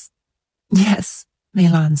friends." "Yes,"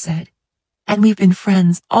 Melan said, "and we've been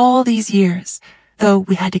friends all these years, though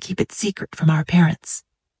we had to keep it secret from our parents."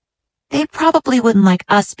 "They probably wouldn't like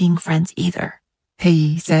us being friends either,"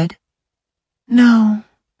 Pei said. "No,"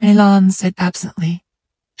 Melan said absently.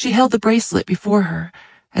 She held the bracelet before her,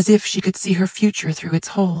 as if she could see her future through its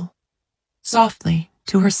hole. Softly,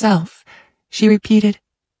 to herself, she repeated,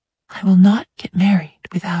 "I will not get married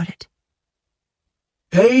without it."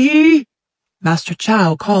 "Pei!" Master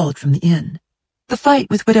Chow called from the inn. The fight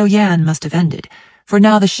with Widow Yan must have ended, for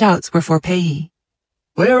now the shouts were for Pei.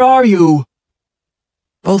 "Where are you?"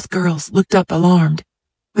 Both girls looked up alarmed.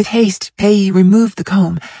 With haste, Pei removed the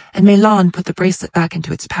comb, and Melan put the bracelet back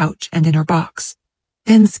into its pouch and in her box.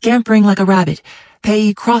 Then, scampering like a rabbit,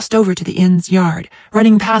 Pei crossed over to the inn's yard,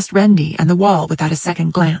 running past Rendy and the wall without a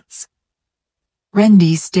second glance.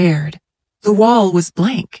 Rendy stared. The wall was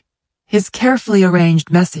blank. His carefully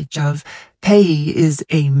arranged message of, "Pei is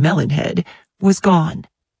a melonhead," was gone,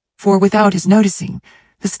 for without his noticing,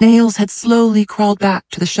 the snails had slowly crawled back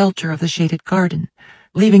to the shelter of the shaded garden,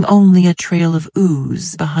 leaving only a trail of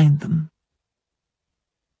ooze behind them.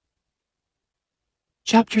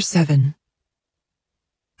 Chapter 7.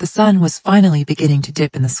 The sun was finally beginning to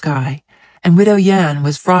dip in the sky, and Widow Yan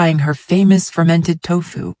was frying her famous fermented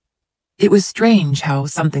tofu. It was strange how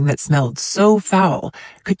something that smelled so foul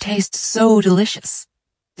could taste so delicious.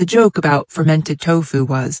 The joke about fermented tofu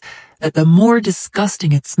was that the more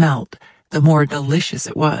disgusting it smelled, the more delicious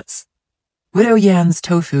it was. Widow Yan's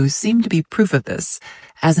tofu seemed to be proof of this,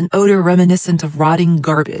 as an odor reminiscent of rotting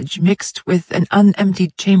garbage mixed with an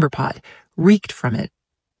unemptied chamber pot reeked from it.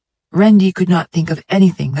 Randy could not think of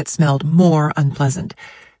anything that smelled more unpleasant,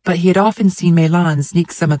 but he had often seen Melan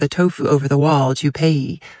sneak some of the tofu over the wall to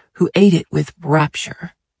Pei, who ate it with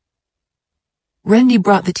rapture. Randy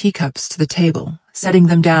brought the teacups to the table, setting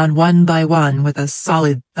them down one by one with a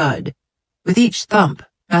solid thud. With each thump,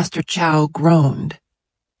 Master Chow groaned.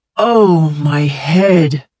 "Oh, my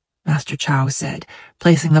head," Master Chow said,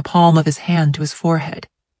 placing the palm of his hand to his forehead.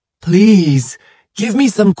 "Please, give me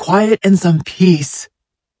some quiet and some peace."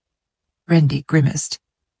 Randy grimaced.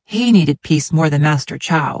 He needed peace more than Master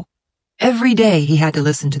Chow. Every day he had to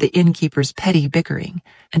listen to the innkeeper's petty bickering,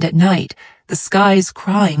 and at night the sky's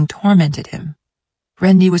crying tormented him.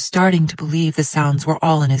 Randy was starting to believe the sounds were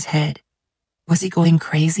all in his head. Was he going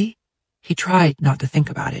crazy? He tried not to think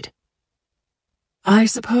about it. "I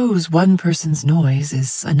suppose one person's noise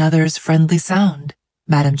is another's friendly sound,"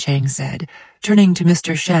 Madame Chang said, turning to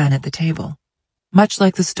Mr. Shan at the table. "Much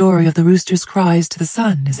like the story of the rooster's cries to the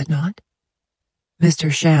sun, is it not?"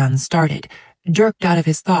 Mr. Shan started, jerked out of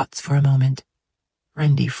his thoughts for a moment.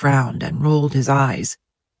 Randy frowned and rolled his eyes.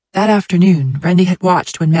 That afternoon, Randy had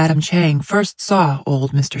watched when Madame Chang first saw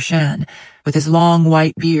old Mr. Shan, with his long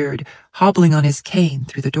white beard, hobbling on his cane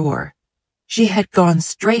through the door. She had gone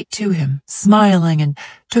straight to him, smiling, and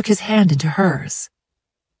took his hand into hers.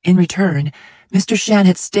 In return, Mr. Shan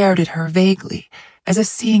had stared at her vaguely, as if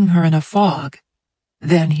seeing her in a fog.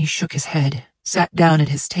 Then he shook his head, sat down at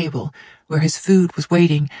his table, where his food was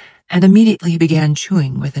waiting, and immediately began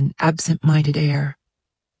chewing with an absent-minded air.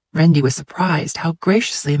 Randy was surprised how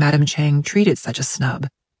graciously Madame Chang treated such a snub.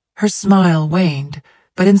 Her smile waned,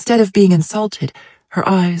 but instead of being insulted, her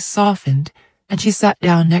eyes softened, and she sat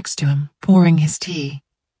down next to him, pouring his tea.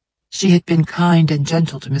 She had been kind and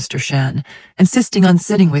gentle to Mr. Shan, insisting on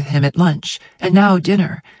sitting with him at lunch, and now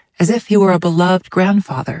dinner, as if he were a beloved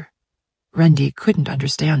grandfather. Randy couldn't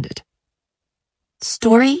understand it.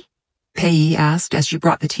 "Story?" Pei asked as she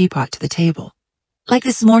brought the teapot to the table. "Like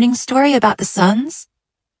this morning's story about the suns?"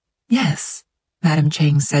 "Yes," Madame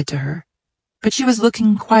Chang said to her, but she was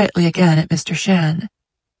looking quietly again at Mr. Shan.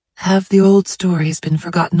 "Have the old stories been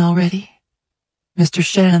forgotten already?" Mr.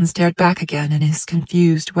 Shan stared back again in his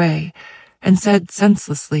confused way, and said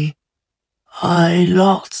senselessly, "I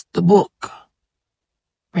lost the book."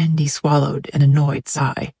 Randy swallowed an annoyed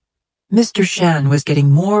sigh. Mr. Shan was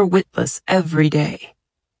getting more witless every day.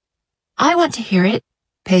 "I want to hear it,"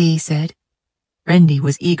 Pei said. Randy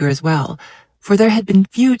was eager as well, for there had been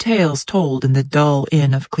few tales told in the dull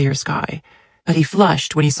inn of Clear Sky, but he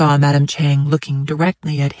flushed when he saw Madame Chang looking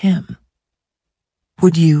directly at him.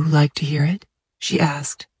 "Would you like to hear it?" she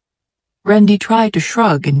asked. Randy tried to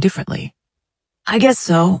shrug indifferently. "I guess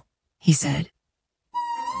so," he said.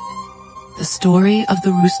 The Story of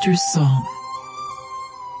the Rooster's Song.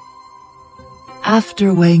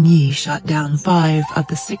 After Wang Yi shot down 5 of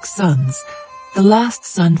the 6 suns, the last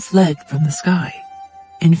sun fled from the sky.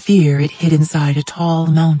 In fear, it hid inside a tall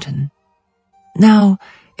mountain. Now,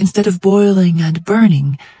 instead of boiling and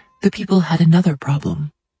burning, the people had another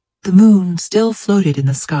problem. The moon still floated in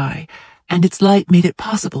the sky, and its light made it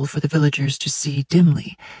possible for the villagers to see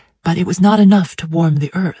dimly, but it was not enough to warm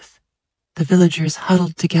the earth. The villagers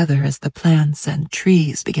huddled together as the plants and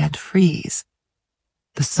trees began to freeze.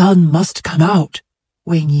 "The sun must come out,"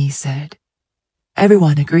 Wang Yi said.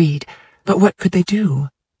 Everyone agreed, but what could they do?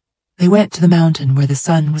 They went to the mountain where the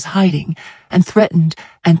sun was hiding, and threatened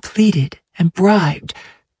and pleaded and bribed,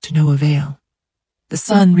 to no avail. The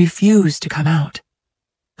sun refused to come out.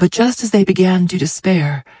 But just as they began to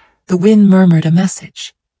despair, the wind murmured a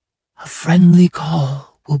message. "A friendly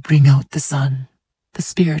call will bring out the sun," the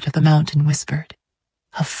spirit of the mountain whispered.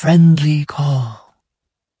 "A friendly call."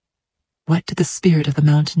 What did the spirit of the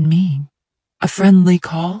mountain mean? A friendly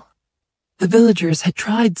call? The villagers had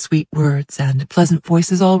tried sweet words and pleasant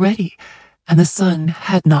voices already, and the sun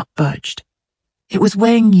had not budged. It was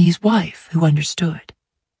Wang Yi's wife who understood.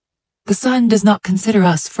 "The sun does not consider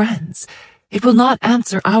us friends. It will not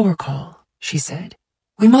answer our call," she said.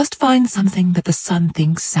 "We must find something that the sun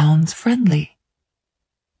thinks sounds friendly."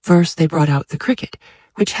 First they brought out the cricket,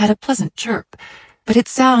 which had a pleasant chirp, but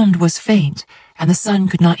its sound was faint, and the sun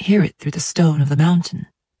could not hear it through the stone of the mountain.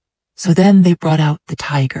 So then they brought out the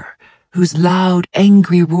tiger, whose loud,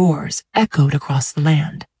 angry roars echoed across the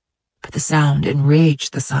land. But the sound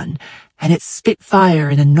enraged the sun, and it spit fire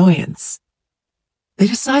in annoyance. They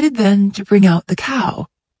decided then to bring out the cow.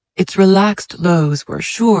 Its relaxed lows were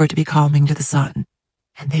sure to be calming to the sun,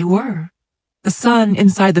 and they were. The sun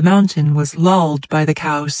inside the mountain was lulled by the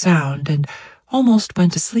cow's sound and almost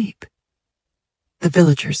went to sleep. The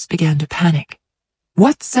villagers began to panic.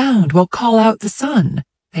 What sound will call out the sun?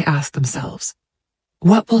 They asked themselves.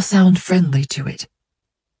 What will sound friendly to it?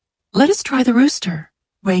 Let us try the rooster,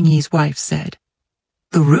 Wang Yi's wife said.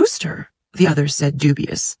 The rooster? The others said,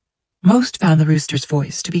 dubious. Most found the rooster's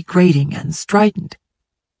voice to be grating and strident.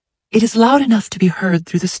 It is loud enough to be heard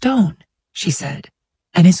through the stone, she said,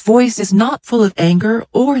 and his voice is not full of anger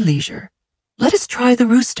or leisure. Let us try the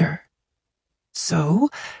rooster. So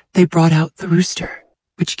they brought out the rooster,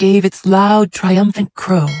 which gave its loud, triumphant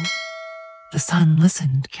crow. The sun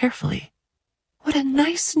listened carefully. What a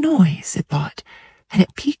nice noise, it thought, and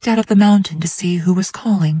it peeked out of the mountain to see who was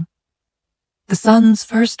calling. The sun's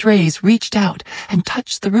first rays reached out and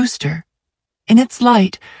touched the rooster. In its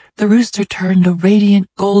light, the rooster turned a radiant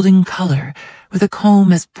golden color, with a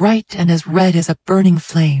comb as bright and as red as a burning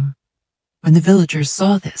flame. When the villagers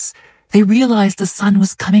saw this, they realized the sun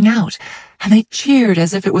was coming out, and they cheered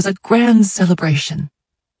as if it was a grand celebration.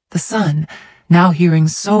 The sun, now hearing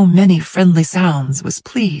so many friendly sounds, was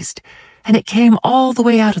pleased, and it came all the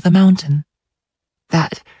way out of the mountain.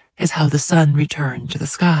 That is how the sun returned to the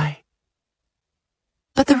sky.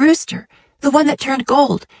 But the rooster, the one that turned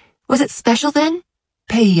gold, was it special then?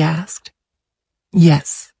 Pei asked.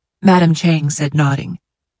 Yes, Madame Chang said, nodding.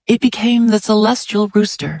 It became the celestial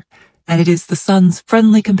rooster, and it is the sun's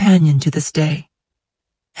friendly companion to this day.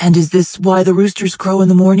 And is this why the roosters crow in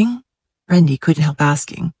the morning? Randy couldn't help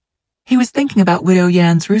asking. He was thinking about Widow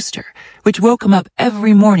Yan's rooster, which woke him up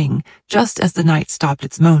every morning just as the night stopped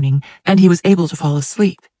its moaning, and he was able to fall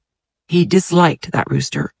asleep. He disliked that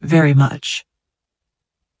rooster very much.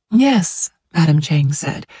 Yes, Madame Chang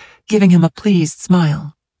said, giving him a pleased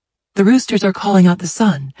smile. The roosters are calling out the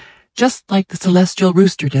sun, just like the celestial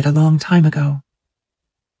rooster did a long time ago.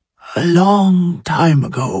 A long time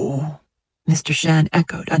ago, Mr. Shan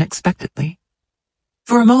echoed unexpectedly.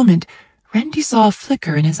 For a moment, Randy saw a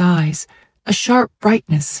flicker in his eyes, a sharp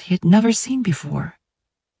brightness he had never seen before.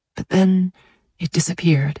 But then it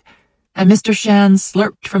disappeared, and Mr. Shan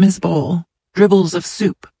slurped from his bowl, dribbles of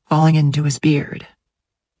soup falling into his beard.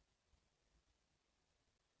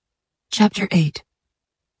 Chapter 8.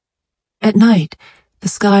 At night, the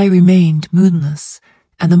sky remained moonless,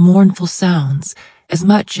 and the mournful sounds, as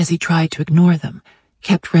much as he tried to ignore them,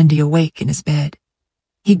 kept Randy awake in his bed.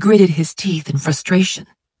 He gritted his teeth in frustration.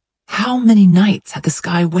 How many nights had the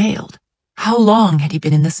sky wailed? How long had he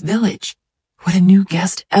been in this village? Would a new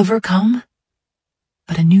guest ever come?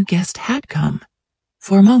 But a new guest had come.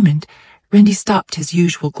 For a moment, Randy stopped his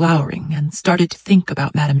usual glowering and started to think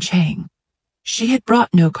about Madame Chang. She had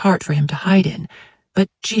brought no cart for him to hide in, but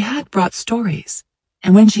she had brought stories,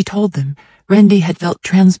 and when she told them, Randy had felt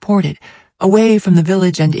transported, away from the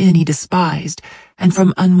village and inn he despised, and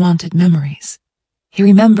from unwanted memories. He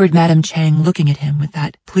remembered Madame Chang looking at him with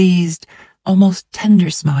that pleased, almost tender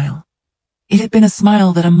smile. It had been a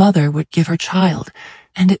smile that a mother would give her child,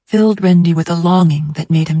 and it filled Randy with a longing that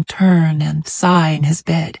made him turn and sigh in his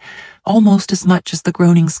bed, almost as much as the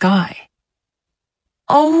groaning sky.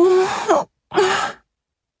 Oh!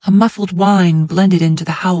 A muffled whine blended into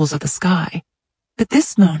the howls of the sky, but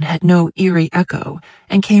this moan had no eerie echo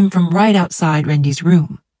and came from right outside Randy's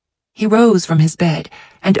room. He rose from his bed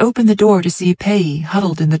and opened the door to see Pei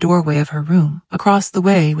huddled in the doorway of her room, across the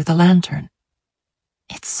way with a lantern.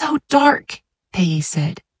 It's so dark, Pei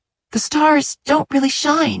said. The stars don't really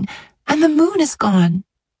shine, and the moon is gone.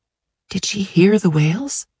 Did she hear the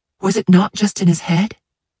wails? Was it not just in his head?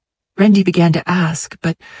 Randy began to ask,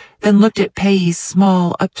 but then looked at Pei's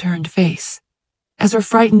small, upturned face. As her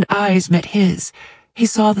frightened eyes met his, he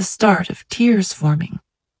saw the start of tears forming.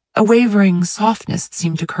 A wavering softness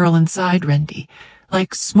seemed to curl inside Randy,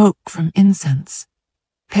 like smoke from incense.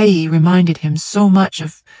 Pei reminded him so much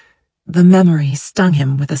of... The memory stung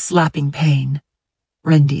him with a slapping pain.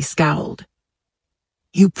 Randy scowled.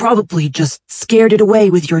 You probably just scared it away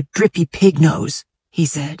with your drippy pig nose, he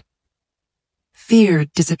said. Fear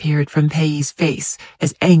disappeared from Pei's face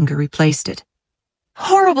as anger replaced it.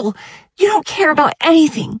 Horrible! You don't care about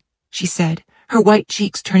anything, she said, her white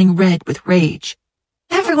cheeks turning red with rage.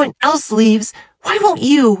 Everyone else leaves. Why won't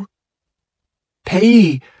you?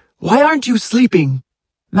 Pei, why aren't you sleeping?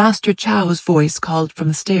 Master Chow's voice called from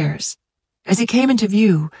the stairs. As he came into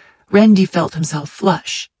view, Randy felt himself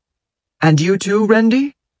flush. "And you too,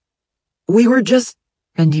 Randy?" "We were just—"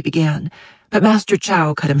 Randy began, but Master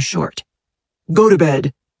Chow cut him short. "Go to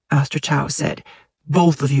bed," Master Chow said.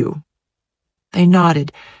 "Both of you." They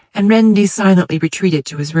nodded, and Randy silently retreated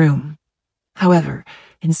to his room. However,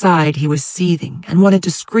 inside he was seething and wanted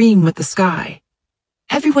to scream with the sky.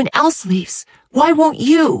 "Everyone else leaves. Why won't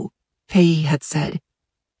you?" Pei had said.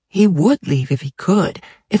 He would leave if he could,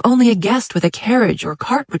 if only a guest with a carriage or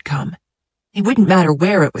cart would come. It wouldn't matter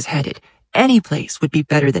where it was headed. Any place would be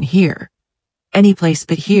better than here. Any place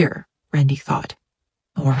but here, Randy thought.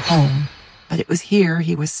 Or home, but it was here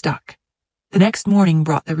he was stuck. The next morning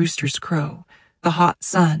brought the rooster's crow, the hot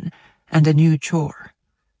sun, and a new chore,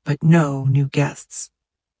 but no new guests.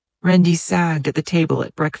 Randy sagged at the table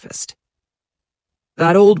at breakfast.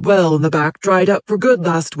 "That old well in the back dried up for good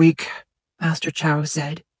last week," Master Chow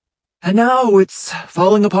said. "And now it's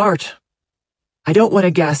falling apart. I don't want a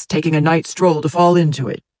guest taking a night stroll to fall into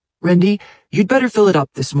it. Randy, you'd better fill it up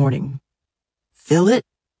this morning." "Fill it?"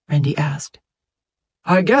 Randy asked.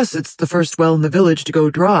 "I guess it's the first well in the village to go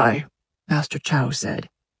dry," Master Chow said.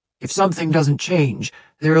 "If something doesn't change,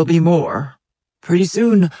 there'll be more. Pretty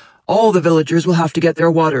soon, all the villagers will have to get their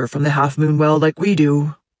water from the half-moon well like we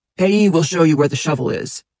do. Pei will show you where the shovel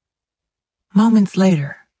is." Moments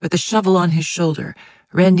later, with the shovel on his shoulder,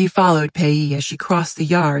 Randy followed Pei as she crossed the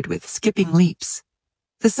yard with skipping leaps.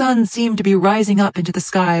 The sun seemed to be rising up into the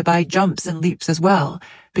sky by jumps and leaps as well,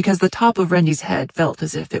 because the top of Randy's head felt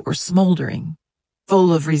as if it were smoldering.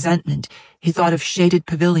 Full of resentment, he thought of shaded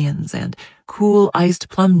pavilions and cool iced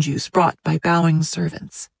plum juice brought by bowing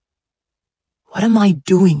servants. "What am I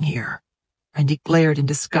doing here?" Randy glared in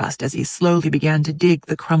disgust as he slowly began to dig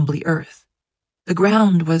the crumbly earth. The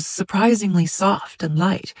ground was surprisingly soft and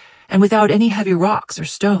light, and without any heavy rocks or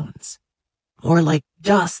stones. More like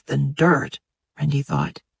dust than dirt, Randy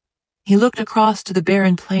thought. He looked across to the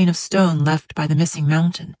barren plain of stone left by the missing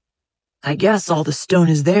mountain. "I guess all the stone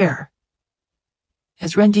is there."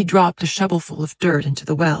 As Randy dropped a shovelful of dirt into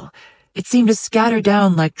the well, it seemed to scatter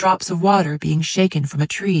down like drops of water being shaken from a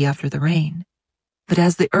tree after the rain. But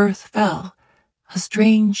as the earth fell, a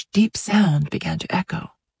strange, deep sound began to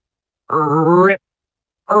echo. "Rip,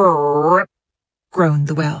 rip," groaned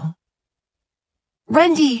the well.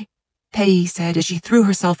 "Randy!" Pei said as she threw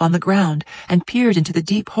herself on the ground and peered into the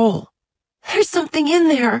deep hole. "There's something in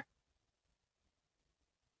there!"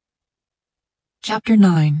 Chapter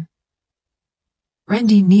 9.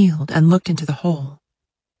 Randy kneeled and looked into the hole.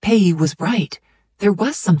 Pei was right. There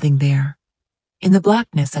was something there. In the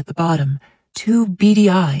blackness at the bottom, two beady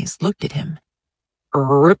eyes looked at him.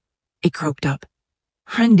 "Rip," it croaked up.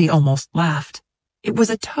 Randy almost laughed. It was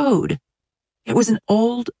a toad. It was an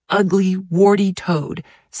old, ugly, warty toad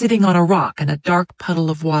sitting on a rock in a dark puddle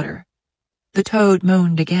of water. The toad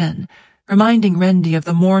moaned again, reminding Randy of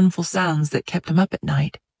the mournful sounds that kept him up at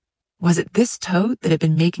night. Was it this toad that had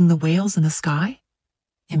been making the wails in the sky?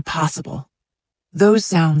 Impossible. Those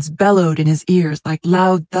sounds bellowed in his ears like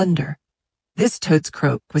loud thunder. This toad's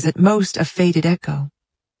croak was at most a faded echo.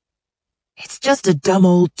 "It's just a dumb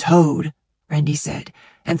old toad," Randy said,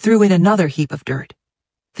 and threw in another heap of dirt.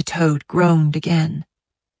 The toad groaned again.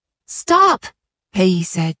 "Stop," Pei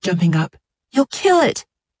said, jumping up. "You'll kill it."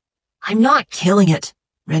 "I'm not killing it,"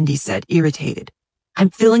 Randy said, irritated. "I'm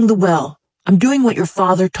filling the well. I'm doing what your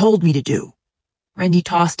father told me to do." Randy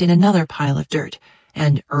tossed in another pile of dirt,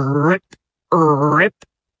 and rip, rip,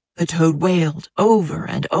 the toad wailed over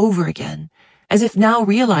and over again, as if now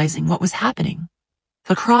realizing what was happening.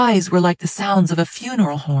 The cries were like the sounds of a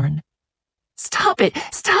funeral horn. "Stop it!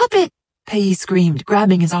 Stop it!" Pei screamed,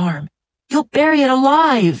 grabbing his arm. "You'll bury it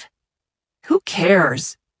alive!" "Who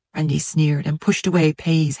cares?" Randy sneered and pushed away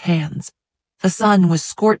Pei's hands. The sun was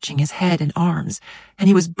scorching his head and arms, and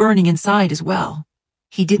he was burning inside as well.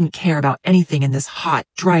 He didn't care about anything in this hot,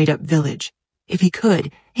 dried-up village. If he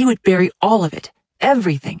could, he would bury all of it,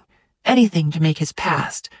 everything, anything to make his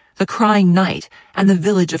past, the crying night, and the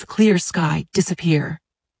village of clear sky disappear.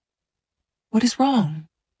 "What is wrong?"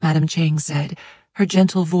 Madame Chang said, her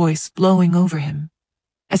gentle voice blowing over him.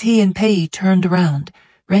 As he and Pei turned around,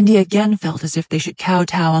 Randy again felt as if they should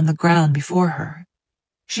kowtow on the ground before her.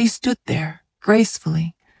 She stood there,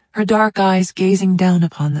 gracefully, her dark eyes gazing down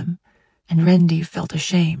upon them, and Randy felt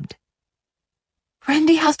ashamed.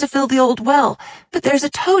 "Randy has to fill the old well, but there's a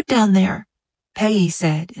toad down there," Pei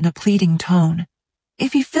said in a pleading tone.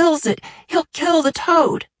 "If he fills it, he'll kill the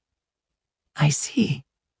toad." "I see,"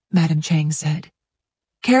 Madame Chang said.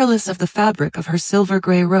 Careless of the fabric of her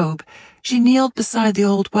silver-gray robe, she kneeled beside the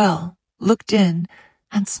old well, looked in,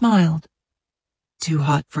 and smiled. "Too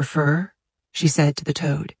hot for fur?" she said to the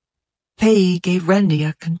toad. Pei gave Rendy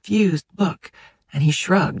a confused look, and he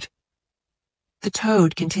shrugged. The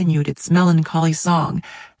toad continued its melancholy song,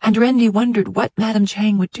 and Rendy wondered what Madame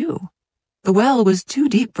Chang would do. The well was too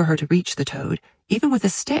deep for her to reach the toad, even with a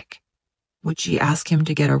stick. Would she ask him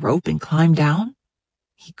to get a rope and climb down?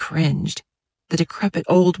 He cringed. The decrepit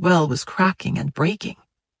old well was cracking and breaking.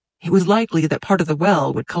 It was likely that part of the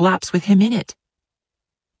well would collapse with him in it.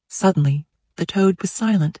 Suddenly, the toad was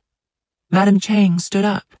silent. Madame Chang stood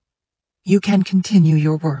up. "You can continue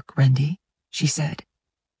your work, Rendy," she said.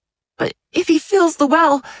 "But if he fills the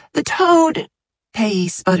well, the toad—" Pei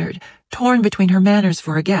sputtered, torn between her manners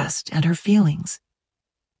for a guest and her feelings.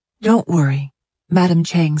 "Don't worry," Madame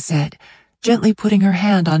Chang said, gently putting her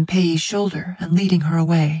hand on Pei's shoulder and leading her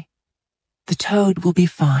away. "The toad will be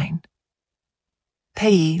fine."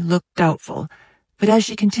 Pei looked doubtful, but as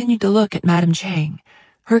she continued to look at Madame Chang,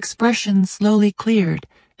 her expression slowly cleared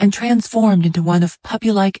and transformed into one of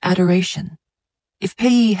puppy-like adoration. If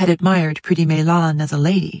Pei had admired pretty Meilan as a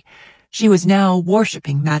lady, she was now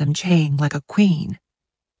worshipping Madame Chang like a queen.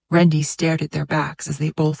 Rendy stared at their backs as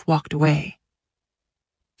they both walked away.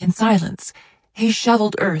 In silence, he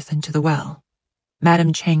shoveled earth into the well.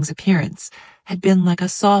 Madame Chang's appearance had been like a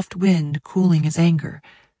soft wind cooling his anger,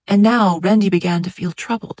 and now Rendy began to feel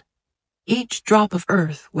troubled. Each drop of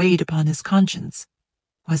earth weighed upon his conscience.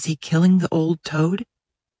 Was he killing the old toad?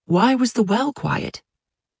 Why was the well quiet?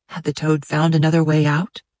 Had the toad found another way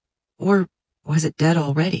out? Or was it dead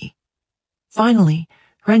already? Finally,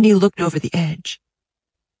 Rendy looked over the edge.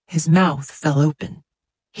 His mouth fell open.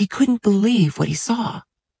 He couldn't believe what he saw.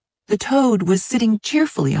 The toad was sitting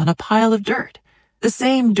cheerfully on a pile of dirt, the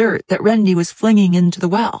same dirt that Rendy was flinging into the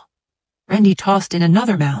well. Rendy tossed in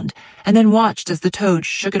another mound, and then watched as the toad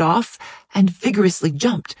shook it off and vigorously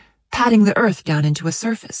jumped, patting the earth down into a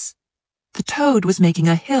surface. The toad was making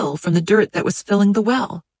a hill from the dirt that was filling the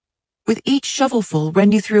well. With each shovelful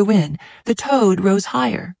Rendy threw in, the toad rose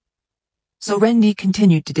higher. So Rendy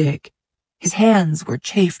continued to dig. His hands were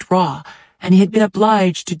chafed raw, and he had been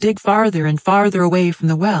obliged to dig farther and farther away from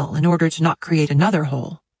the well in order to not create another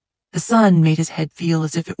hole. The sun made his head feel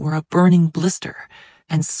as if it were a burning blister,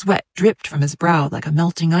 and sweat dripped from his brow like a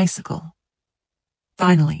melting icicle.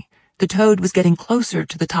 Finally, the toad was getting closer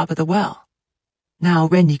to the top of the well. Now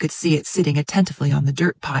Rendy could see it sitting attentively on the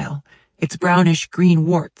dirt pile, its brownish-green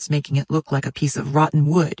warts making it look like a piece of rotten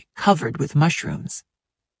wood covered with mushrooms.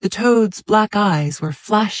 The toad's black eyes were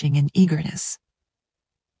flashing in eagerness.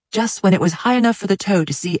 Just when it was high enough for the toad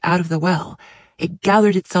to see out of the well, it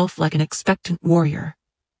gathered itself like an expectant warrior.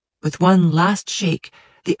 With one last shake,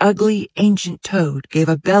 the ugly, ancient toad gave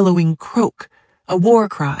a bellowing croak, a war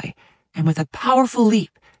cry, and with a powerful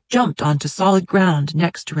leap, jumped onto solid ground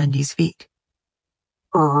next to Rendy's feet.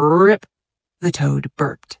 "Rip," the toad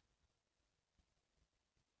burped.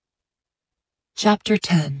 Chapter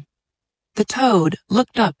 10. The toad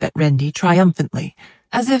looked up at Rendy triumphantly,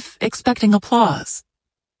 as if expecting applause.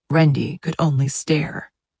 Rendy could only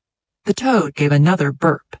stare. The toad gave another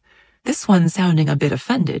burp, this one sounding a bit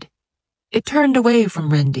offended. It turned away from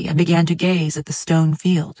Rendy and began to gaze at the stone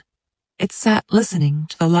field. It sat listening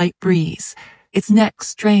to the light breeze, its neck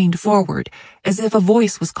strained forward, as if a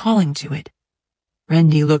voice was calling to it.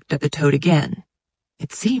 Rendy looked at the toad again.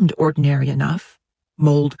 It seemed ordinary enough,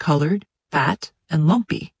 mold-colored, fat, and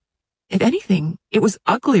lumpy. If anything, it was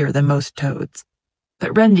uglier than most toads,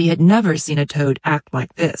 but Rendy had never seen a toad act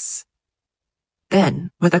like this.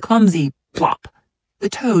 Then, with a clumsy plop, the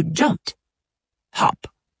toad jumped. Hop,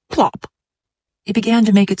 plop. It began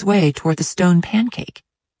to make its way toward the stone pancake.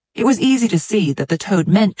 It was easy to see that the toad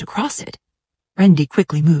meant to cross it. Rendy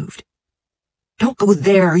quickly moved. "Don't go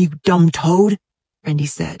there, you dumb toad," Rendy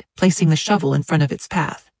said, placing the shovel in front of its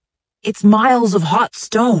path. "It's miles of hot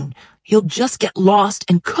stone. You'll just get lost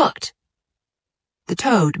and cooked." The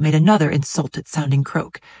toad made another insulted-sounding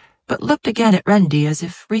croak, but looked again at Rendy as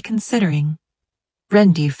if reconsidering.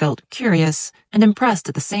 Rendy felt curious and impressed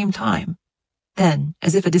at the same time. Then,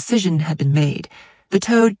 as if a decision had been made, the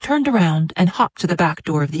toad turned around and hopped to the back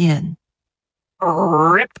door of the inn.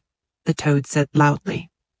 "Rip," the toad said loudly.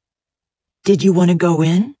 "Did you want to go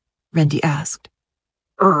in?" Rendy asked.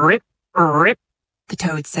 "Rip, rip," the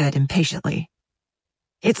toad said impatiently.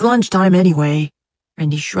 "It's lunchtime anyway."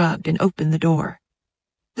 Rendy shrugged and opened the door.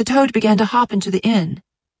 The toad began to hop into the inn.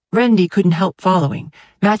 Rendy couldn't help following,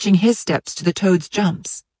 matching his steps to the toad's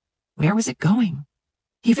jumps. Where was it going?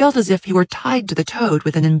 He felt as if he were tied to the toad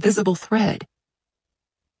with an invisible thread.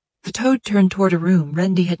 The toad turned toward a room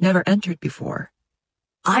Rendy had never entered before.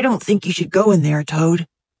 "I don't think you should go in there, Toad,"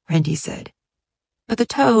 Rendy said. But the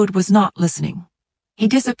toad was not listening. He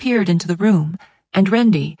disappeared into the room, and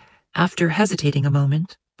Rendy, after hesitating a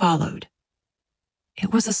moment, followed.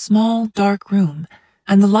 It was a small, dark room,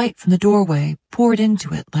 and the light from the doorway poured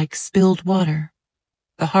into it like spilled water.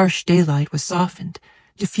 The harsh daylight was softened,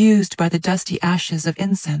 diffused by the dusty ashes of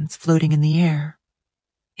incense floating in the air.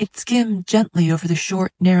 It skimmed gently over the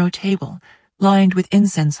short, narrow table, lined with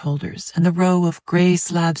incense holders and the row of gray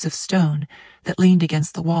slabs of stone that leaned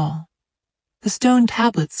against the wall. The stone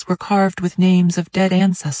tablets were carved with names of dead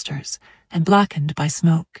ancestors and blackened by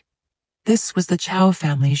smoke. This was the Chow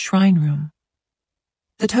family's shrine room.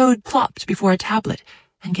 The toad plopped before a tablet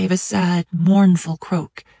and gave a sad, mournful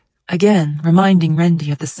croak, again reminding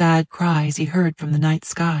Rendy of the sad cries he heard from the night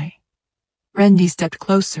sky. Rendy stepped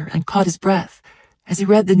closer and caught his breath as he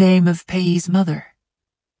read the name of Pei's mother.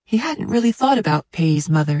 He hadn't really thought about Pei's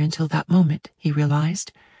mother until that moment, he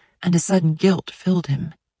realized, and a sudden guilt filled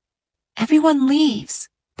him. Everyone leaves,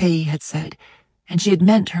 Pei had said, and she had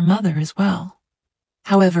meant her mother as well.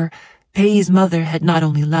 However, Pei's mother had not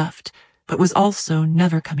only left, but was also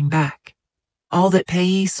never coming back. All that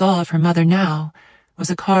Pei saw of her mother now was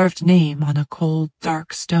a carved name on a cold,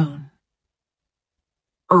 dark stone.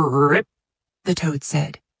 Rip, the toad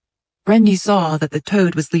said. Rendy saw that the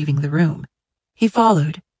toad was leaving the room. He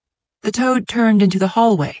followed. The toad turned into the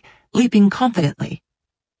hallway, leaping confidently.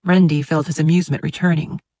 Rendy felt his amusement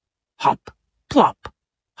returning. Hop, plop,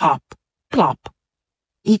 hop, plop.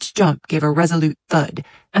 Each jump gave a resolute thud,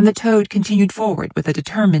 and the toad continued forward with a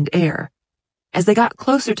determined air. As they got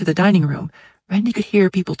closer to the dining room, Rendy could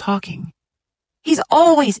hear people talking. He's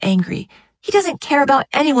always angry. He doesn't care about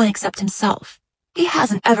anyone except himself. He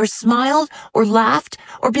hasn't ever smiled or laughed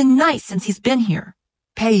or been nice since he's been here,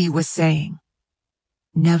 Pei was saying.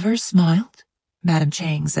 Never smiled? Madame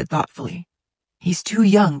Chang said thoughtfully. He's too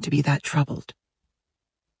young to be that troubled.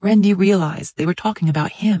 Rendy realized they were talking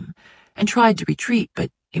about him and tried to retreat,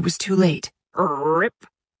 but it was too late. rip,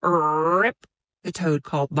 rip, the toad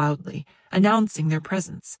called loudly, announcing their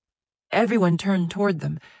presence. Everyone turned toward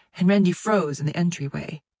them, and Rendy froze in the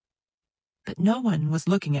entryway. But no one was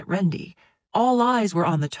looking at Rendy. All eyes were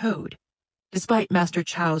on the toad. Despite Master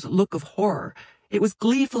Chow's look of horror, it was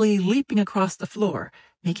gleefully leaping across the floor,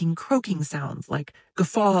 making croaking sounds like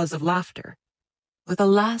guffaws of laughter. With a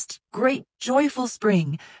last great joyful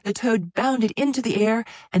spring, the toad bounded into the air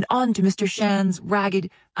and onto Mr. Shan's ragged,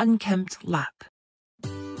 unkempt lap.